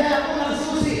 Yan ang unang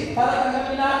susi para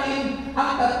tanggapin natin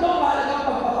ang tatlong mahalagang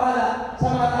pagpapala sa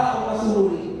mga taong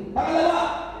masunuri. Pangalawa,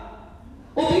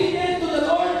 obedient to the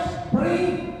Lord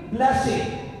bring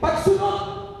blessing.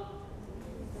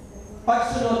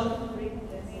 Pagsunod.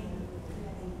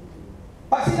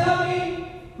 Pag sinabing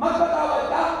magpatawad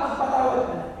ka, magpatawad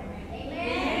ka na.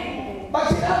 Pag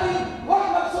sinabing huwag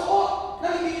magsuot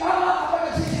ng hindi tama kapag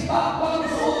nagsisimba, huwag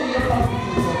magsuotin yung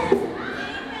pagsusuot.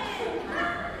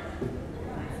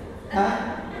 Ha?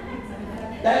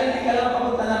 Dahil hindi ka lang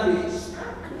papunta ng beach.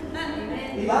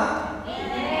 Diba?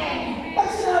 Pag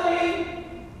sinabing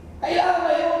kailangan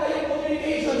kayong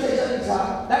communication sa isa't isa.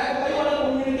 Dahil kung kayo walang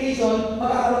communication,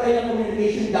 magkakaroon kayo ng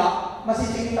communication gap,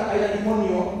 masisikita kayo ng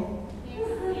demonyo.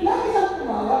 Lagi lang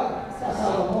tumawag sa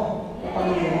asawa mo, sa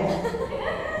pamilya mo.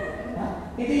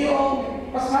 Hindi yung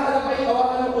mas mahalaga pa yung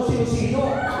tawagan mo kung sino-sino.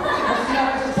 Mas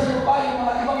kinakasasusan pa yung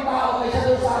mga ibang tao kaysa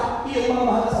doon sa iyong mga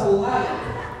mahal sa buhay.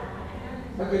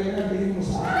 Pagkaya na bilhin mo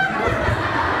sa akin.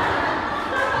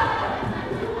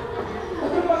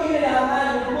 At yung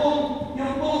pag-inailangan,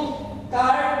 yung pong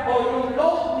card o yung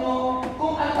load nyo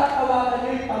kung ang tatawagan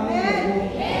nyo yung pamilya mo.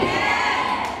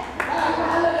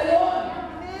 Mahalaga yun.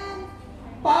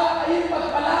 Para kayong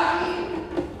pagpalaki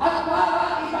at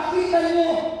para ipakita nyo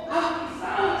ang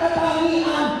isang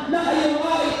katangian na kayo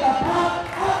ay tapat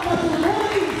at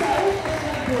masunurin sa utos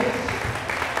ng Diyos.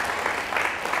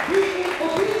 Being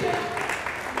obedient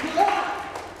to God.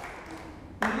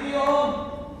 Hindi yun.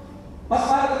 Mas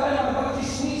mahalaga kayo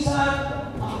makapag-chismisan.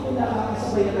 Ako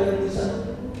nakakasabay na kayo sa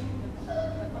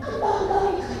ang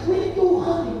dami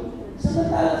kwentuhan.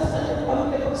 Samantala sa kanyang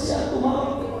pamilya pag siya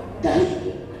tumawag,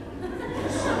 galit.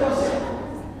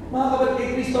 Mga kapatid kay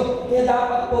Kristo, kaya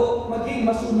dapat po maging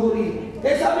masunuri.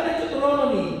 Kaya sabi ng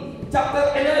Deuteronomy,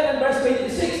 chapter 11, verse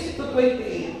 26 to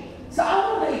 28, sa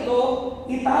araw na ito,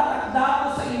 itatakda ko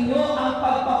sa inyo ang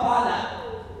pagpapala.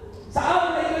 Sa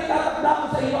araw na ito, itatakda ko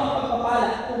sa inyo ang pagpapala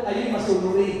kung kayo'y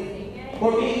masunuri.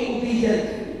 For being obedient.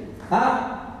 Ha?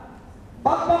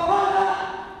 Pagpapala,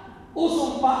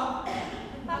 usumpa.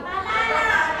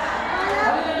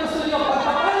 Ano na gusto niyo?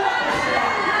 Pagpapala, usumpa.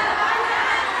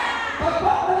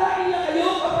 Pagpapalain niya kayo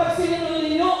kapag sinunod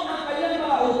ninyo ang kanyang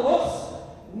mga utos.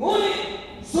 Ngunit,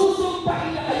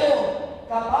 susumpahin niya kayo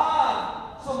kapag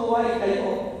sumuway kayo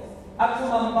at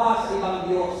sumamba sa ibang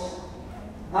Diyos.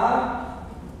 Ha?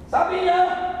 Sabi niya,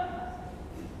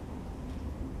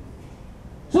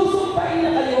 susumpahin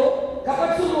niya kayo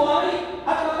kapag sumuway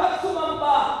at kapag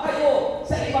sumamba kayo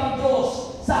sa ibang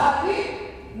Diyos sa halip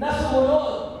na sumunod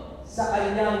sa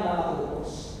kanyang mga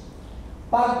utos.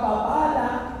 Pagpapala,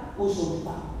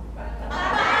 usumpa.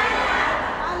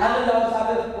 Ano daw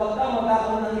sabi? Huwag kang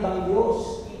magkakaroon ng ibang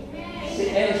Diyos. Si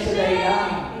El Shaddai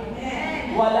lang.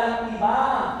 Walang iba,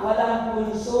 walang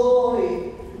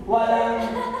punsoy, walang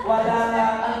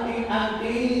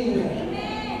anting-anting,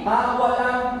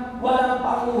 walang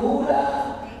panguhula,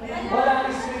 walang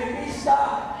espiritista,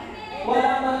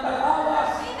 walang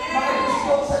mantatawas, mga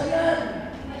Diyos sa yan.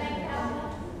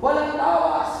 Walang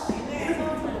tawas.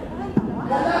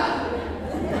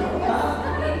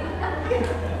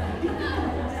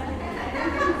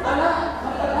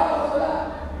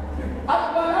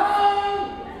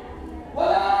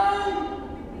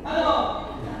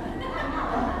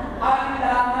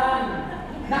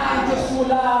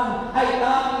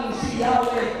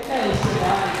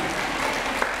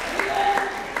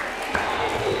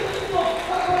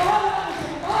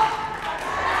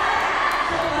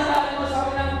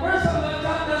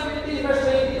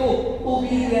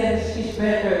 obedience is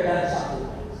better than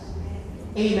sacrifice.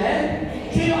 Amen?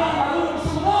 Sino ang marunong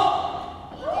sumunod?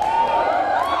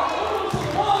 Ang marunong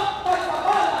sumunod,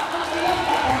 pagpapala ang ilang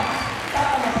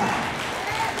tatamasan.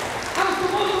 Ang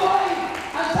sumunod ay,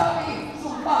 ang sabi,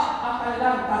 sumpa ang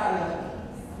kanilang tatamasan.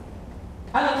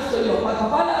 Ano gusto nyo?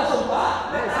 Pagpapala o sumpa?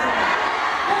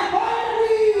 And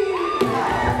finally,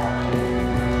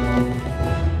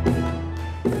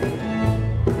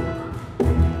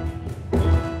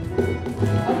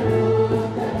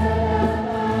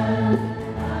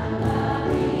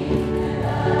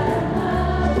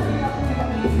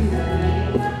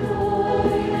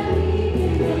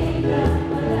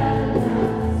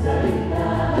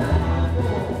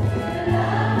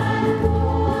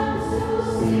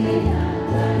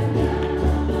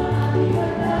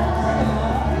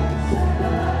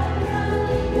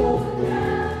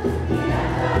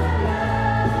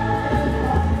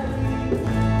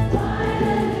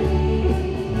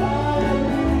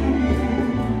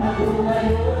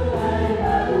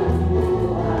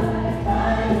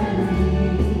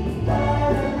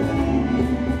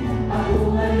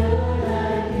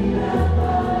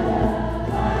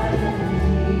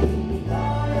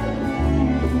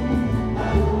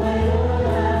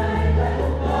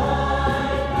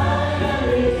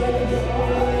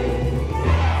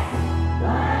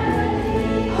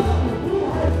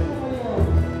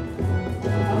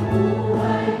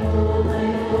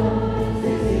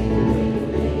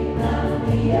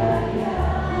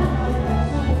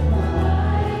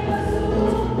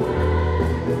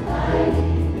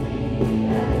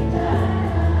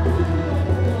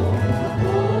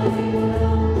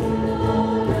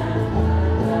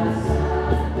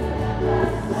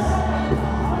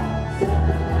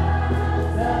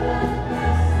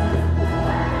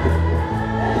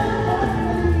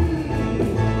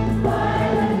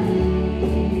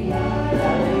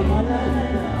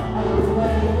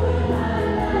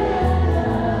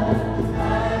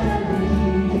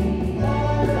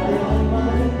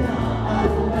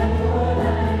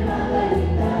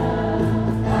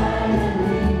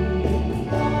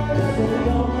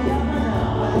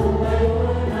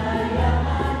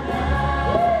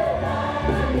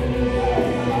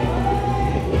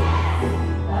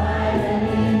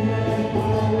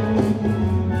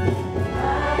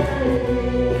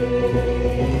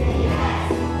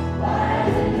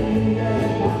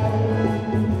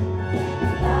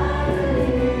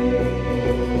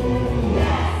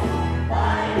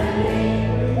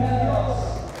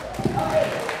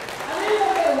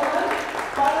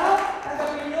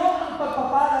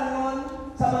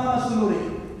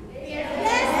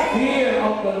 fear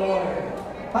of the Lord.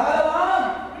 Pangalawa,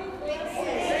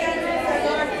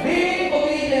 being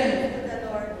obedient.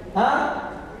 Ha?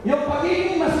 Yung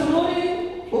pagiging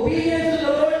masunurin, obedience to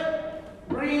the Lord,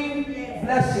 bring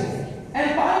blessing.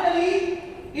 And finally,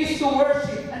 is to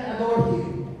worship and adore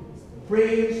Him.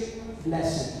 Brings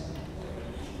blessing.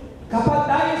 Kapag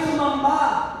tayo sumamba,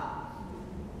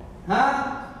 ha?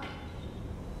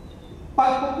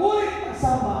 Pagpupuri,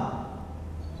 pagsamba,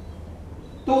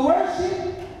 to worship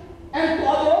and to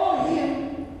adore Him,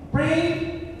 bring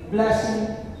blessing.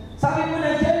 Sabi po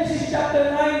ng Genesis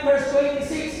chapter 9 verse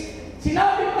 26,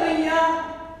 sinabi pa rin niya,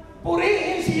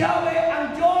 purihin si Yahweh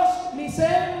ang Diyos ni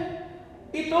Sem,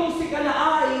 itong si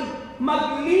Kanaay,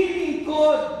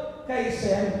 maglilingkod kay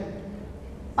Sem.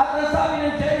 At ang sabi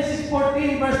ng Genesis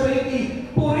 14 verse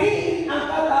 20, purihin ang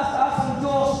kataas-taasang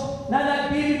Diyos na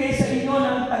nagbibigay sa inyo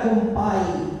ng tagumpay.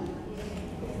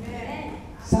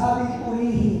 Sabi,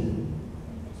 purihin.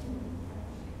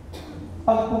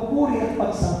 Pagpupuri at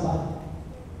pagsamba.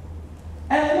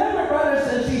 And remember, brothers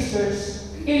and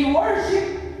sisters, in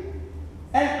worship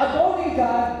and adoring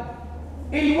God,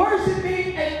 in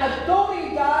worshiping and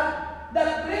adoring God,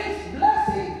 that brings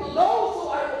blessing to those who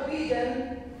are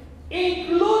obedient,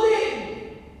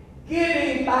 including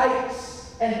giving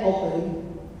tithes and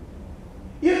offering.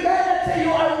 You cannot say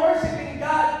you are worshiping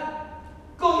God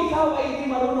kung ikaw ay hindi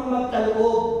marunong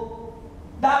magkaloob.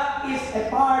 That is a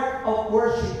part of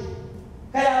worship.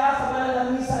 Kaya nga sa banal na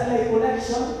misa ay may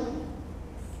collection.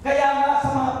 Kaya nga sa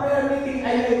mga prayer meeting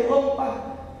ay mayroong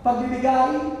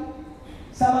pagbibigay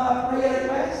sa mga prayer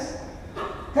requests.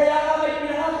 Kaya nga may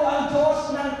pinangako ang Diyos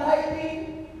ng tithing.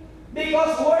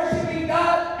 Because worshiping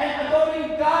God and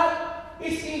adoring God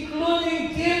is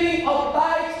including giving of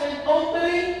tithes and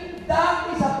offering. That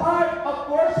is a part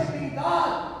of worshiping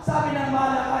God. Sabi ng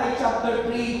Malachi chapter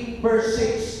 3 verse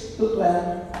 6 to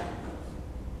 12.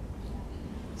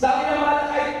 Sabi ng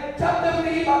Malachi chapter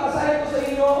 3, papasahin ko sa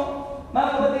inyo, mga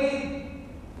kapatid,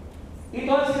 ito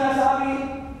ang sinasabi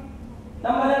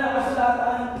ng banal na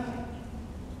kasulatan.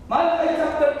 Malachi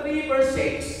chapter chapter 3, verse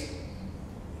 6,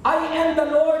 I am the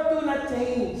Lord, do not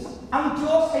change. Ang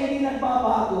Diyos ay hindi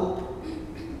nagbabago.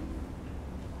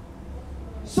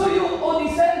 So you, O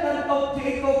descendant of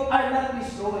Jacob, are not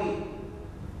destroyed.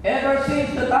 Ever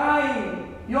since the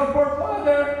time your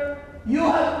forefather, you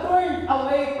have turned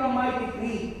away from my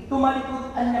decree.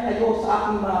 Tumalikutan niya kayo sa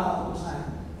aking mga kautusan.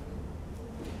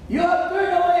 You have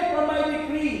turned away from my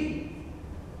decree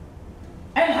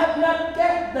and have not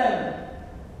kept them.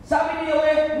 Sabi ni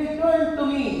Yahweh, return to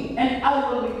me and I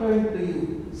will return to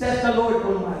you, says the Lord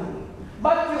Almighty.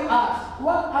 But you ask,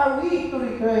 what are we to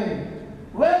return?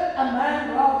 When a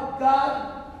man robbed God,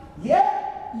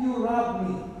 yet you rob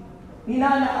me.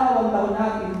 Ninanaawan daw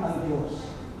natin ang Diyos.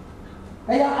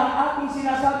 Kaya ang ating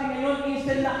sinasabi ngayon,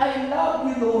 instead na I love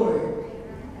you, Lord,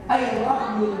 I rob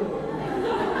you, Lord.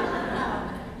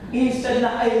 Instead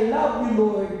na I love you,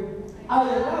 Lord, I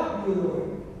love you, Lord.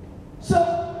 So,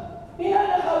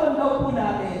 ninanakawan daw po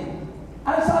natin.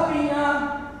 Ang sabi niya,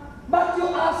 but you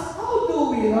ask, how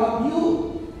do we rob you?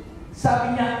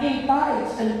 Sabi niya, in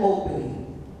tithes and offering.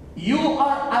 You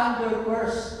are under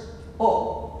curse.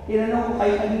 Oh, tinanong ko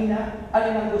kayo kanina,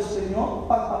 alin ang gusto niyo?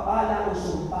 Pagpapala o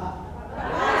sumpa?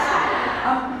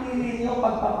 Ang pinili niyo,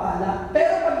 pagpapala.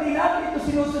 Pero pag di natin ito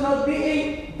sinusunod,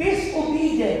 being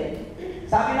disobedient.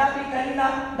 Sabi natin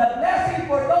kanina, the blessing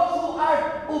for those who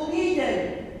are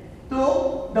obedient to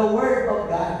the Word of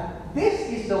God.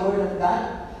 This is the Word of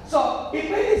God. So,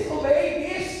 if we disobey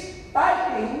this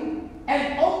tithing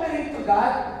and offering to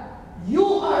God, you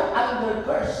are under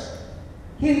curse.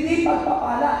 Hindi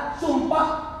pagpapala, sumpa.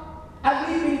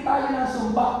 Alipin tayo ng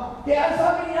sumpa. Kaya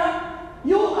sabi niya,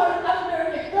 you are under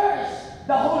a curse,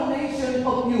 the whole nation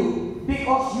of you,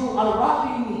 because you are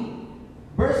robbing me.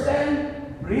 Verse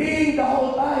 10, bring the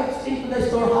whole tithes into the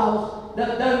storehouse,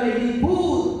 that there may be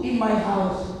food in my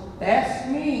house. Test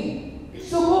me.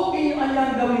 Subukin niyo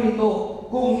anyang gawin ito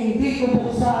kung hindi ko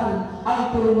buksan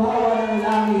ang turunawa ng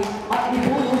langit at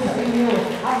ibuno sa inyo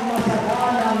ang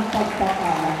masaganang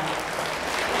pagpapala.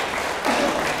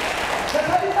 Sa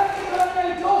salita ito lang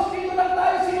ng Diyos, dito lang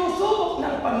tayo sinusubok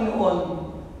ng Panginoon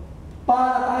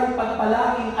para tayo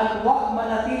pagpalangin at huwag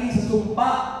manatili sa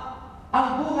sumpa. Ang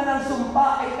bunga ng sumpa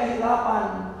ay kahirapan.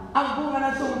 Ang bunga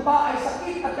ng sumpa ay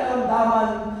sakit at karamdaman.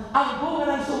 Ang bunga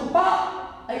ng sumpa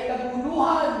ay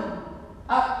kaguluhan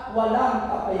at walang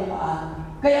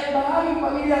kapayapaan. Kaya maraming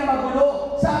pamilyang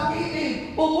magulo,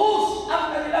 sakitin, ubus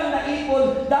ang kanilang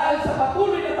naipon dahil sa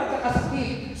patuloy na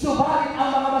pagkakasakit. Subalit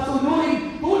ang mga masunurin,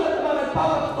 tulad ng mga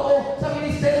nagpapatotoo sa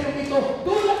ministeryo ito,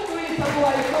 tulad ko rin sa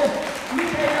buhay ko, ni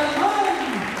kailangan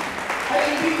ay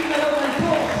hindi kinalaw ng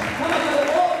Diyos na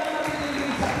magkaloob ng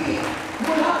matitiling sakit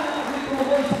mula na ako'y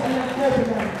tumugon sa kanyang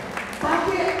kopinan.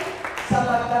 Bakit?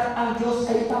 Sapagkat ang Diyos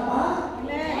ay tapat.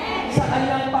 Sa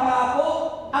kanyang pangako,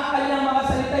 ang kanyang mga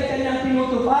salita ay kanyang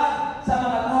tinutupad sa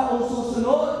mga taong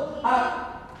susunod at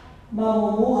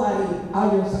mamumuhay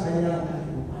ayon sa kanyang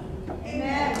kalooban.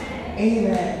 Amen.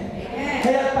 Amen.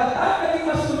 Kaya pagkakaling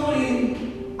masunurin,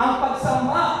 ang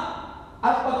pagsamba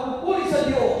at pagpupuri sa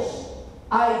Diyos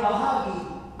ay bahagi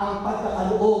ang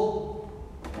pagkakaloob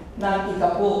ng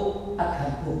ikapo at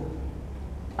handog.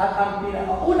 At ang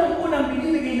pinakaunang-unang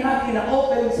binibigay natin na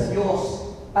offering sa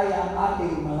Diyos ay ang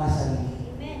ating mga sarili.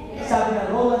 Sabi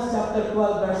ng Romans chapter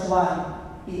 12 verse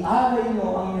 1, ialay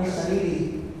mo ang iyong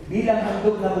sarili bilang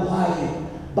handog na buhay,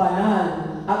 banal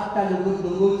at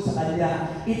kalugod-lugod sa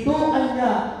Kanya. Ito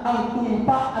niya ang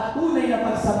tumpak at tunay na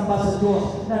pagsamba sa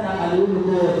Diyos na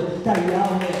nakalulugod kay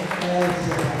Yahweh El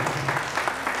Shaddai.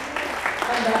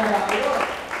 Handa na kayo?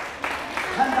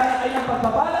 Handa na kayong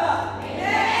pagpapala?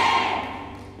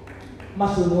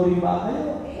 Masunurin ba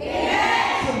kayo?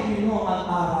 Sundin mo ang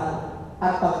aral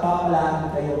at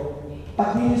pagpapalaan kayo.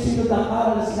 Pag hindi sinunod ang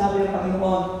aral na sinabi ng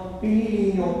Panginoon,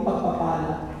 pinili niyo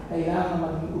pagpapala, kailangan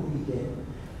maging obedient.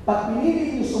 Pag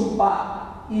pinili niyo sumpa,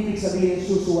 ibig sabihin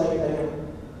susuway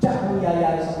kayo. Diyan ang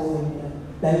nangyayari sa buhay niya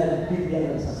dahil ang Biblia na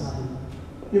nagsasabi.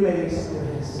 You may raise up your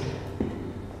hands.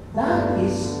 That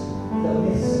is the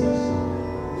message.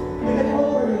 You can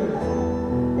offer your life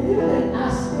and you can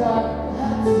ask God to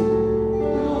help you.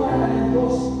 Tulungan ka ng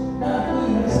Diyos na ako'y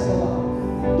nagsagawa.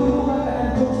 Tulungan ka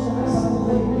ng Diyos na nasa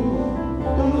buhay mo.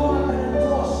 Tulungan ka ng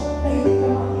Diyos na hindi ka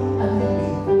maging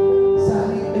alipin. Sa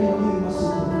halip ay maging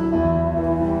masunod.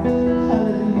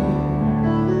 Hallelujah.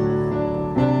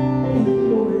 Thank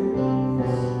you, Lord.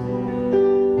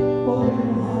 Open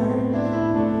your heart.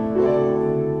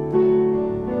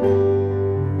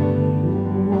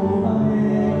 Oh,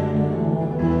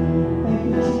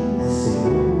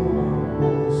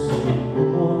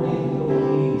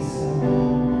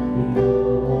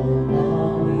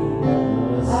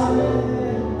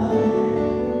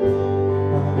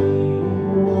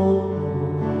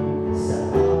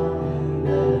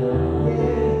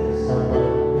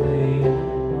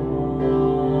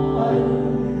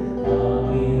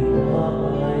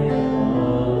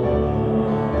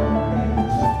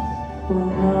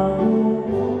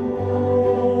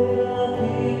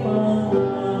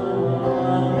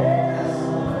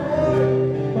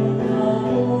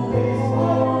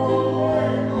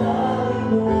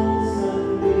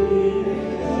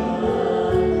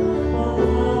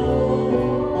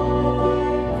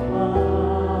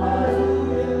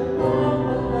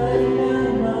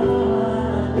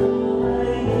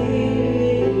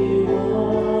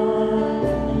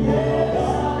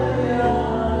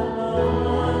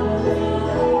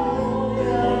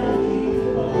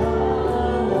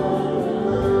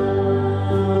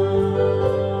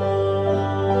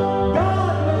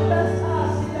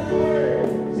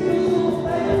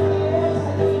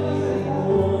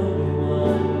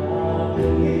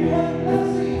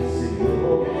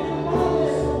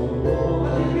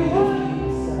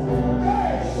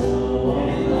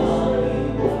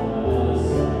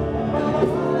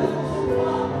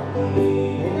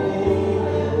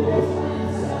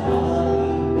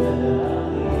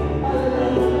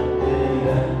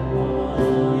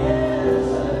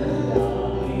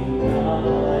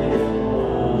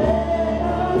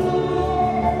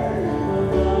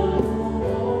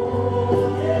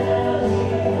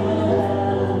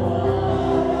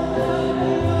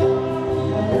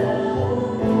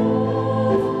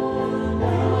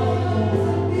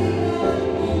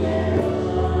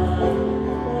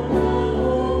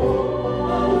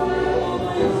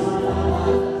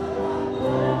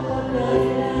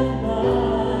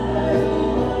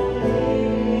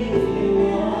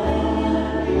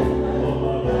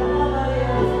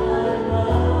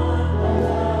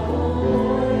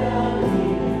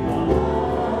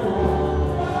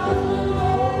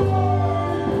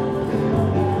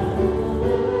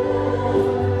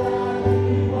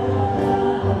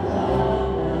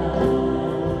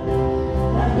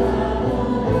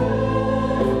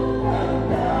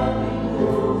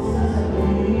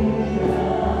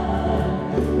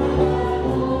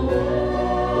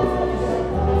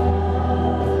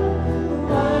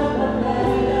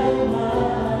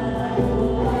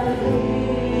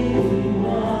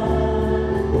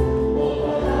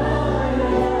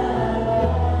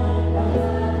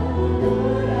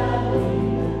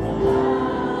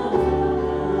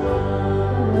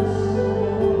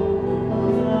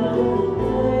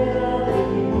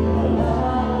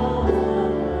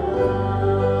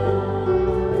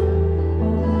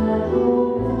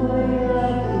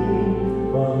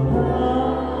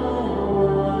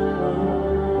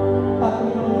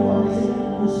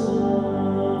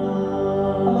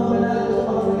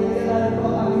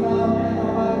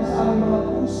 aming mga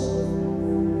puso.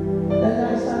 Dahil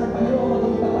nais namin, Panginoon,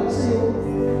 maging tapat sa iyo.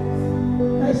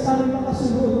 Nais namin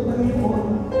makasunod, Panginoon,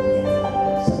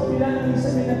 sa kabila ng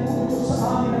minsan may nagpupunto sa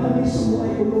amin na kami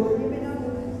sumuhay, O Lord.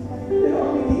 Pero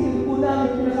ang hinihiling po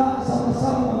namin,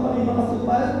 pinakakasama-sama ang kami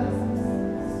makatupad,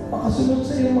 makasunod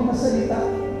sa iyong mga salita.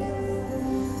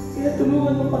 Kaya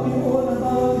tulungan mo, Panginoon, ang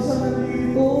bawat isang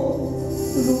nandito.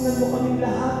 Tulungan mo kaming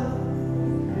lahat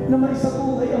na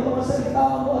maisabuhay ang mga salita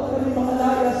mo at kami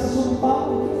makalaya sa sumpa,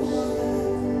 O Diyos.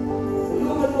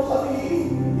 Tulungan mo kami,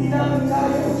 di namin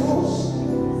kaya, O Diyos.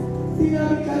 Di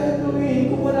namin kaya gawin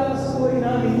kung wala ka sa buhay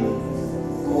namin.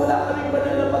 Kung wala kaming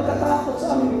banal na pagkatakot sa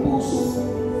aming puso.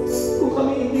 Kung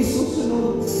kami hindi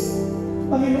susunod.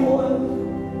 Panginoon,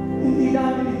 hindi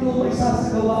namin ito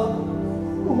maisasagawa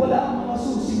kung wala ang mga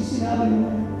susing sinabi mo.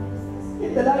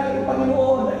 Italagay,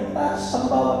 Panginoon, na itouch ang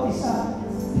bawat isa.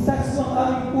 Itouch mo ang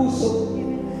aming puso.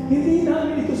 Hindi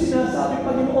namin ito sinasabi,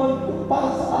 Panginoon, para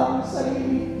sa aming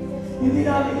sarili. Hindi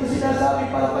namin ito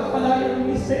sinasabi para pagpalayan ng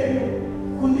misteryo,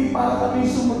 kundi para kami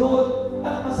sumunod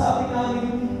at masabi namin,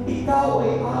 ikaw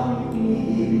ay aming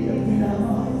iniibig at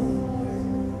minamahal.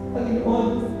 Panginoon,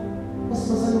 mas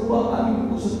masano po ang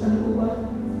aming puso at kaluban.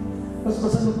 Mas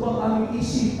masano po ang aming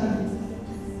isipan.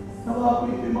 Nawa po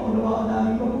ito'y maunawaan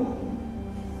namin mabuti.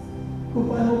 Kung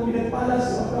paano pinagpala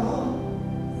si Abraham,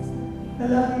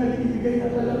 na lagi nagbibigay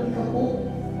ng kalang ikapo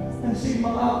ng siya'y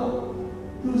mangako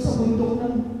doon sa bundok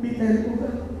ng Bethel.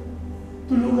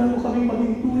 Tulungan mo kami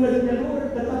maging tulad niya, Lord,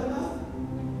 talaga.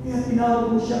 Kaya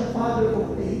tinawag mo siya, Father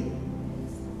of Faith.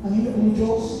 Panginoong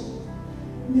Diyos,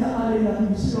 niaalay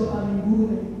namin siya ang aming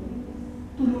buhay.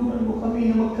 Tulungan mo kami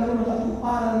na magkaroon ng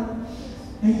katuparan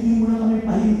na hindi mo na kami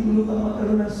pahintulot ang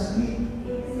magkaroon ng sakit.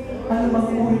 Ano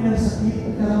mang uri ng sakit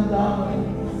at karamdaman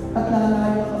at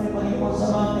lalaya kami, Panginoon,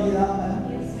 sa mga kahirapan.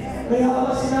 Kaya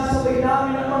habang sinasabay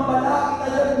namin ang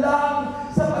mambalakit na lang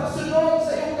sa pagsunod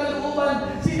sa iyong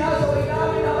kalooban, sinasabay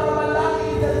namin ang mambalakit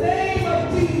in the name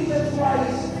of Jesus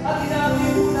Christ. At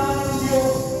inamin po namin ang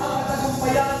Diyos ang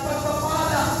katagumpayan,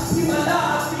 pagpapala, himala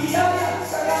at biyaya,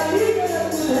 kagaligan at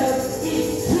good health in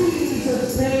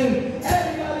Jesus' name.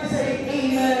 Everybody say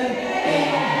Amen.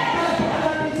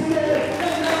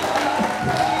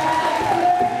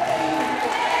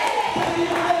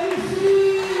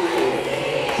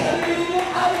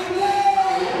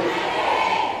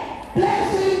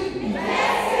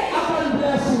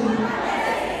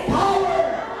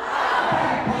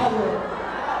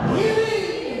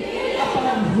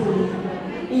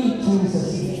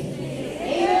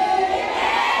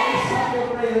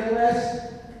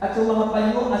 At yung mga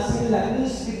panyo, asin,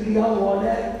 langis, Biblia,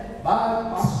 wallet, bag,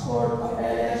 passport,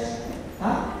 papeles,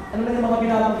 ha? Ano na yung mga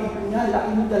binabanggit niya? Laki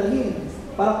mo dalhin.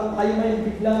 Para kung kayo may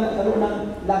biglang nagkaroon ng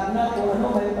lagnat o ano,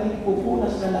 may kayong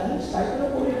pupunas na langis, kahit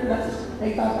ano po rin ang langis na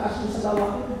itataas mo sa gawa.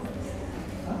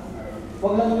 Ha?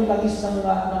 Huwag lang yung langis ng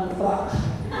truck.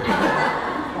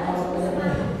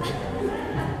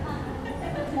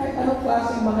 Kahit anong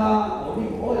klaseng mga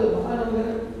olive oil, mga ano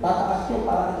gano'n, tataas nyo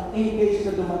para in case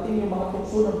na dumating yung mga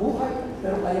tukso ng buhay,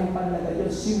 pero kayong panlagay yun,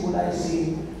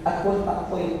 symbolizing at contact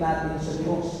point natin sa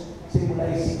Diyos,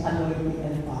 symbolizing anointing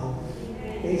and power.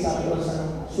 Kaya sabi doon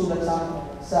sa sulat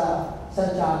sa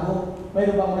Santiago,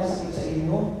 mayroon bang may sakit sa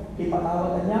inyo? Ipatawag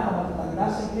na niya ang matatanda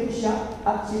sa iglesia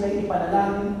at sila'y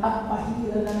ipanalangin at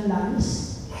pahira ng langis.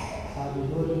 Sabi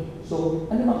doon. So,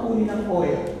 ano makuli ng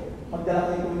oil?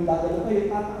 Magdala kayo kung yung dadalo kayo,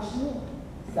 tataas nyo.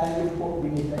 Dahil yun po,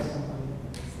 binibless ng Panginoon.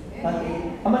 Okay.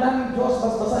 Ama namin Diyos,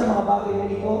 basbasan ang mga bagay na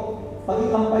ito,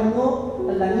 pag-ikampan nyo,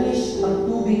 ang langis, ang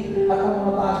tubig, at ang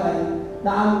mga bagay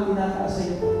na aming tinataas sa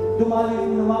iyo. Dumali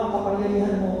mo naman ang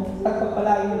kapangyarihan mo at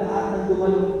pagpalain mo lahat ng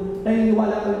dumalo.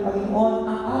 Naniniwala ko ng Panginoon,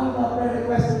 ang aming mga prayer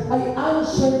request ay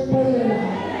answered prayer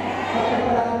lahat. At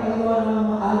pagpalain mo Panginoon ang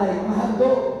mga alay, mga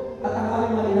handog, at ang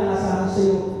aming mga inaasahan sa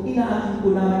iyo, inaakin po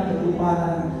namin ang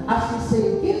katuparan. As we say,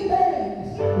 give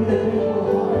thanks with a grateful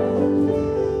heart.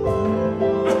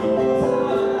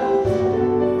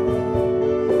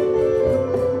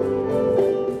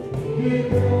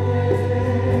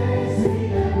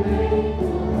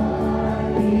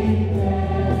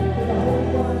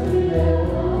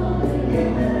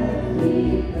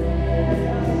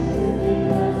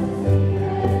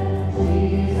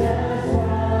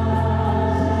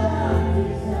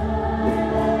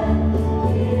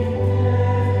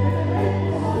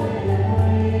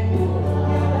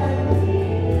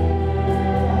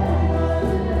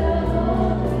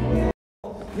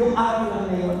 Yung araw lang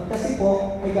na yun, kasi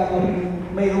po,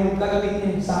 mayroong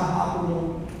gagamitin sa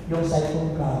hapon yung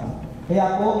cyclone crowd.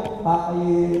 Kaya po,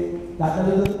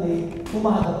 dadalo doon ay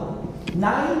umaga po.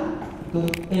 9 to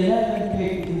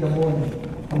 11:30 in the morning,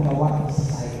 ang gawa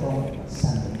sa cyclone.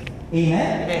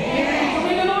 Amen? So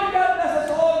may the Lord God bless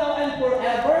us all now and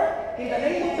forever. In the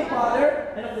name of the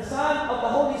Father, and of the Son, of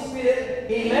the Holy Spirit.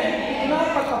 Amen. Ito na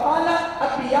ang pagpapala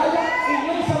at biyaya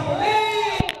inyong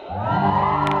sampuling.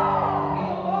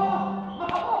 Ito ba,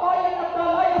 makababayan at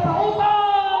dalaya sa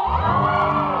utang.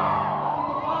 At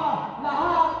ito ba,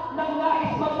 lahat ng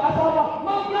nais mag-asawa,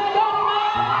 magyayang na!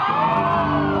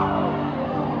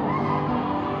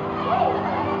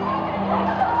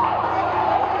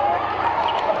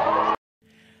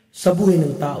 Sa buhay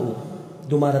ng tao,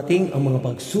 dumarating ang mga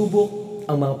pagsubok,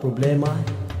 ang mga problema,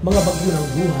 mga bagyo ng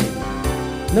buhay,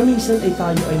 na minsan ay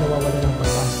tayo ay nawawala ng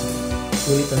pag-asa.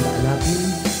 Ngunit tandaan natin,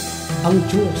 ang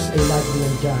Diyos ay laging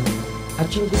nandyan at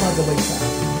siyang gumagabay sa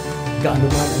atin. Gaano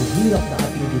man ang hirap na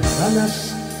ating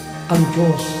dinaranas, ang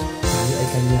Diyos tayo ay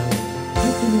Kanyang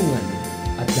tutulungan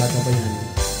at gagabayan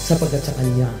sapagkat sa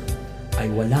Kanya ay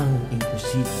walang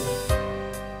imposible.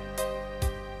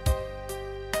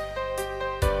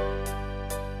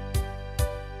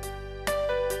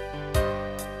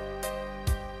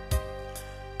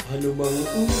 Anumang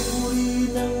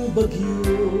uri ng bagyo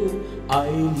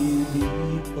ay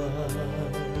lilipas,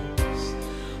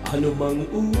 anumang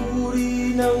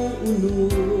uri ng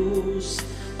unos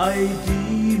ay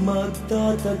di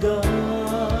magtatagal.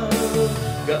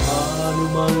 Gaano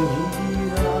mang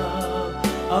hirap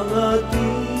ang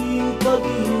ating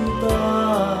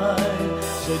paghihintay,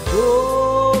 sa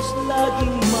Diyos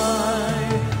laging may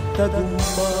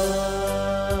tagumpay.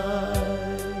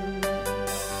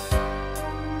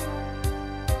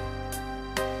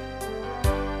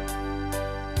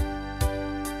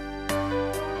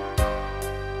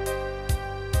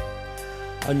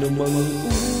 Anumang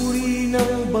uri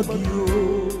ng bagyo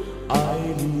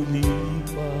ay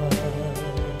lilipas,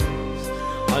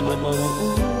 anumang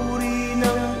uri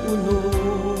ng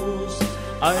unos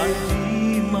ay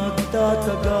di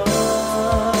magtatagal.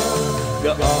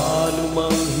 Gaano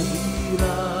mang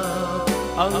hirap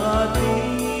ang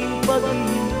ating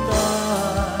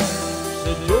paghihintay,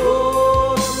 sa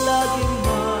Diyos laging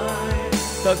may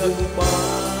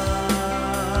tagumpay.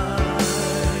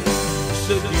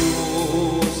 Sa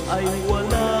Diyos ay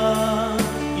walang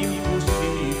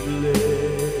imposible,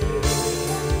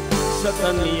 sa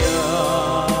Kanya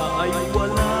ay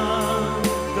walang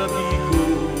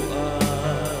kabiguan.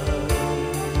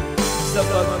 Sa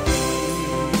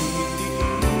pagtitiis,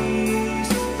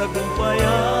 tagumpay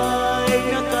ay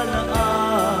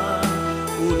nakalaan.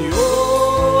 O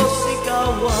Diyos,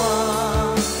 Ikaw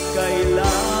ang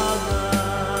kailangan.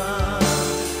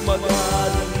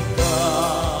 Magaling ka,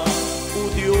 O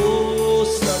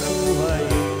Diyos, sa buhay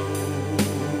ko.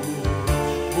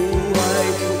 Buhay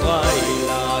ko ay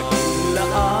laging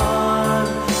laan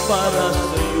para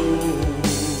sa'yo.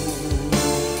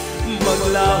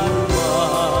 Maglaho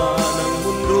man ang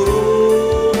mundo,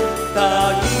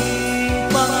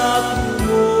 tanging pangako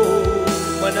mo,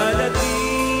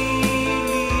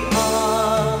 mananatili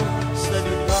ang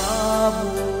salita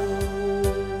mo.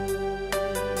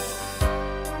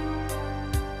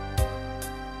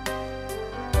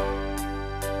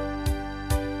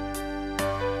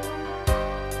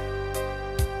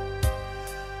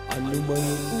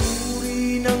 Anumang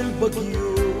uri ng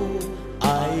bagyo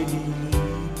ay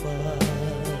lilipas,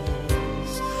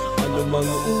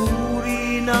 anumang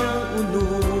uri ng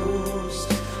unos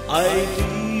ay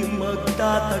di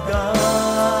magtatagal.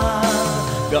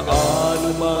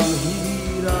 Gaano mang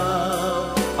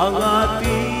hirap ang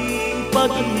ating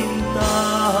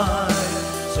paghihintay,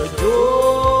 sa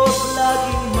Diyos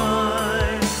laging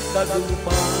may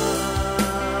tagumpay.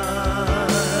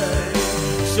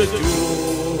 Sa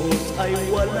Diyos ay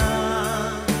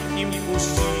walang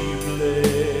imposible,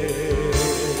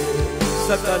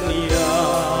 sa Kanya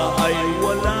ay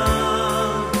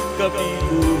walang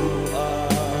kabiguan.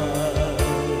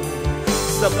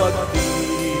 Sa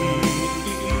pagtitiis,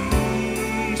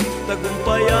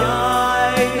 tagumpay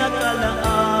ay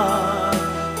nakalaan.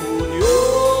 O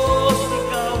Diyos,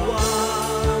 Ikaw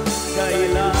ang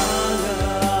kailangan.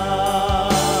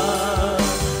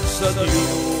 Sa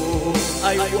Diyos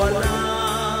ay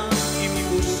walang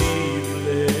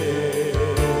imposible,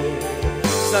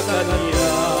 sa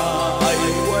Kanya ay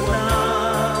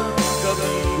walang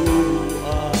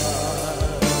kabiguan.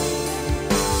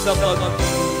 Sa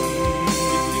pagtitiis,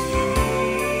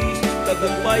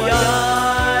 tagumpay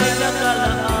ay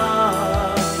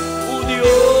nakalaan. O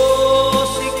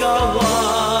Diyos, Ikaw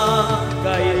ang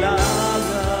kailangan.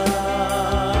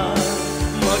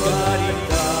 Magaling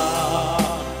ka,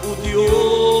 O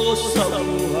Diyos, sa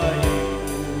buhay ko.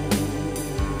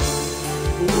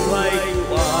 Buhay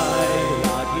ko ay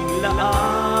laging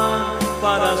laan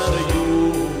para sa'yo.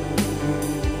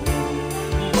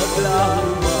 Maglaho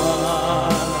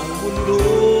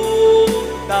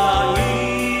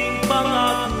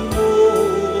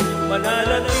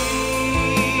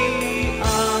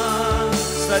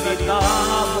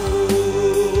itago.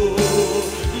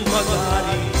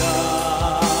 Magaling ka,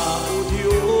 O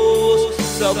Diyos,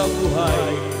 sa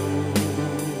buhay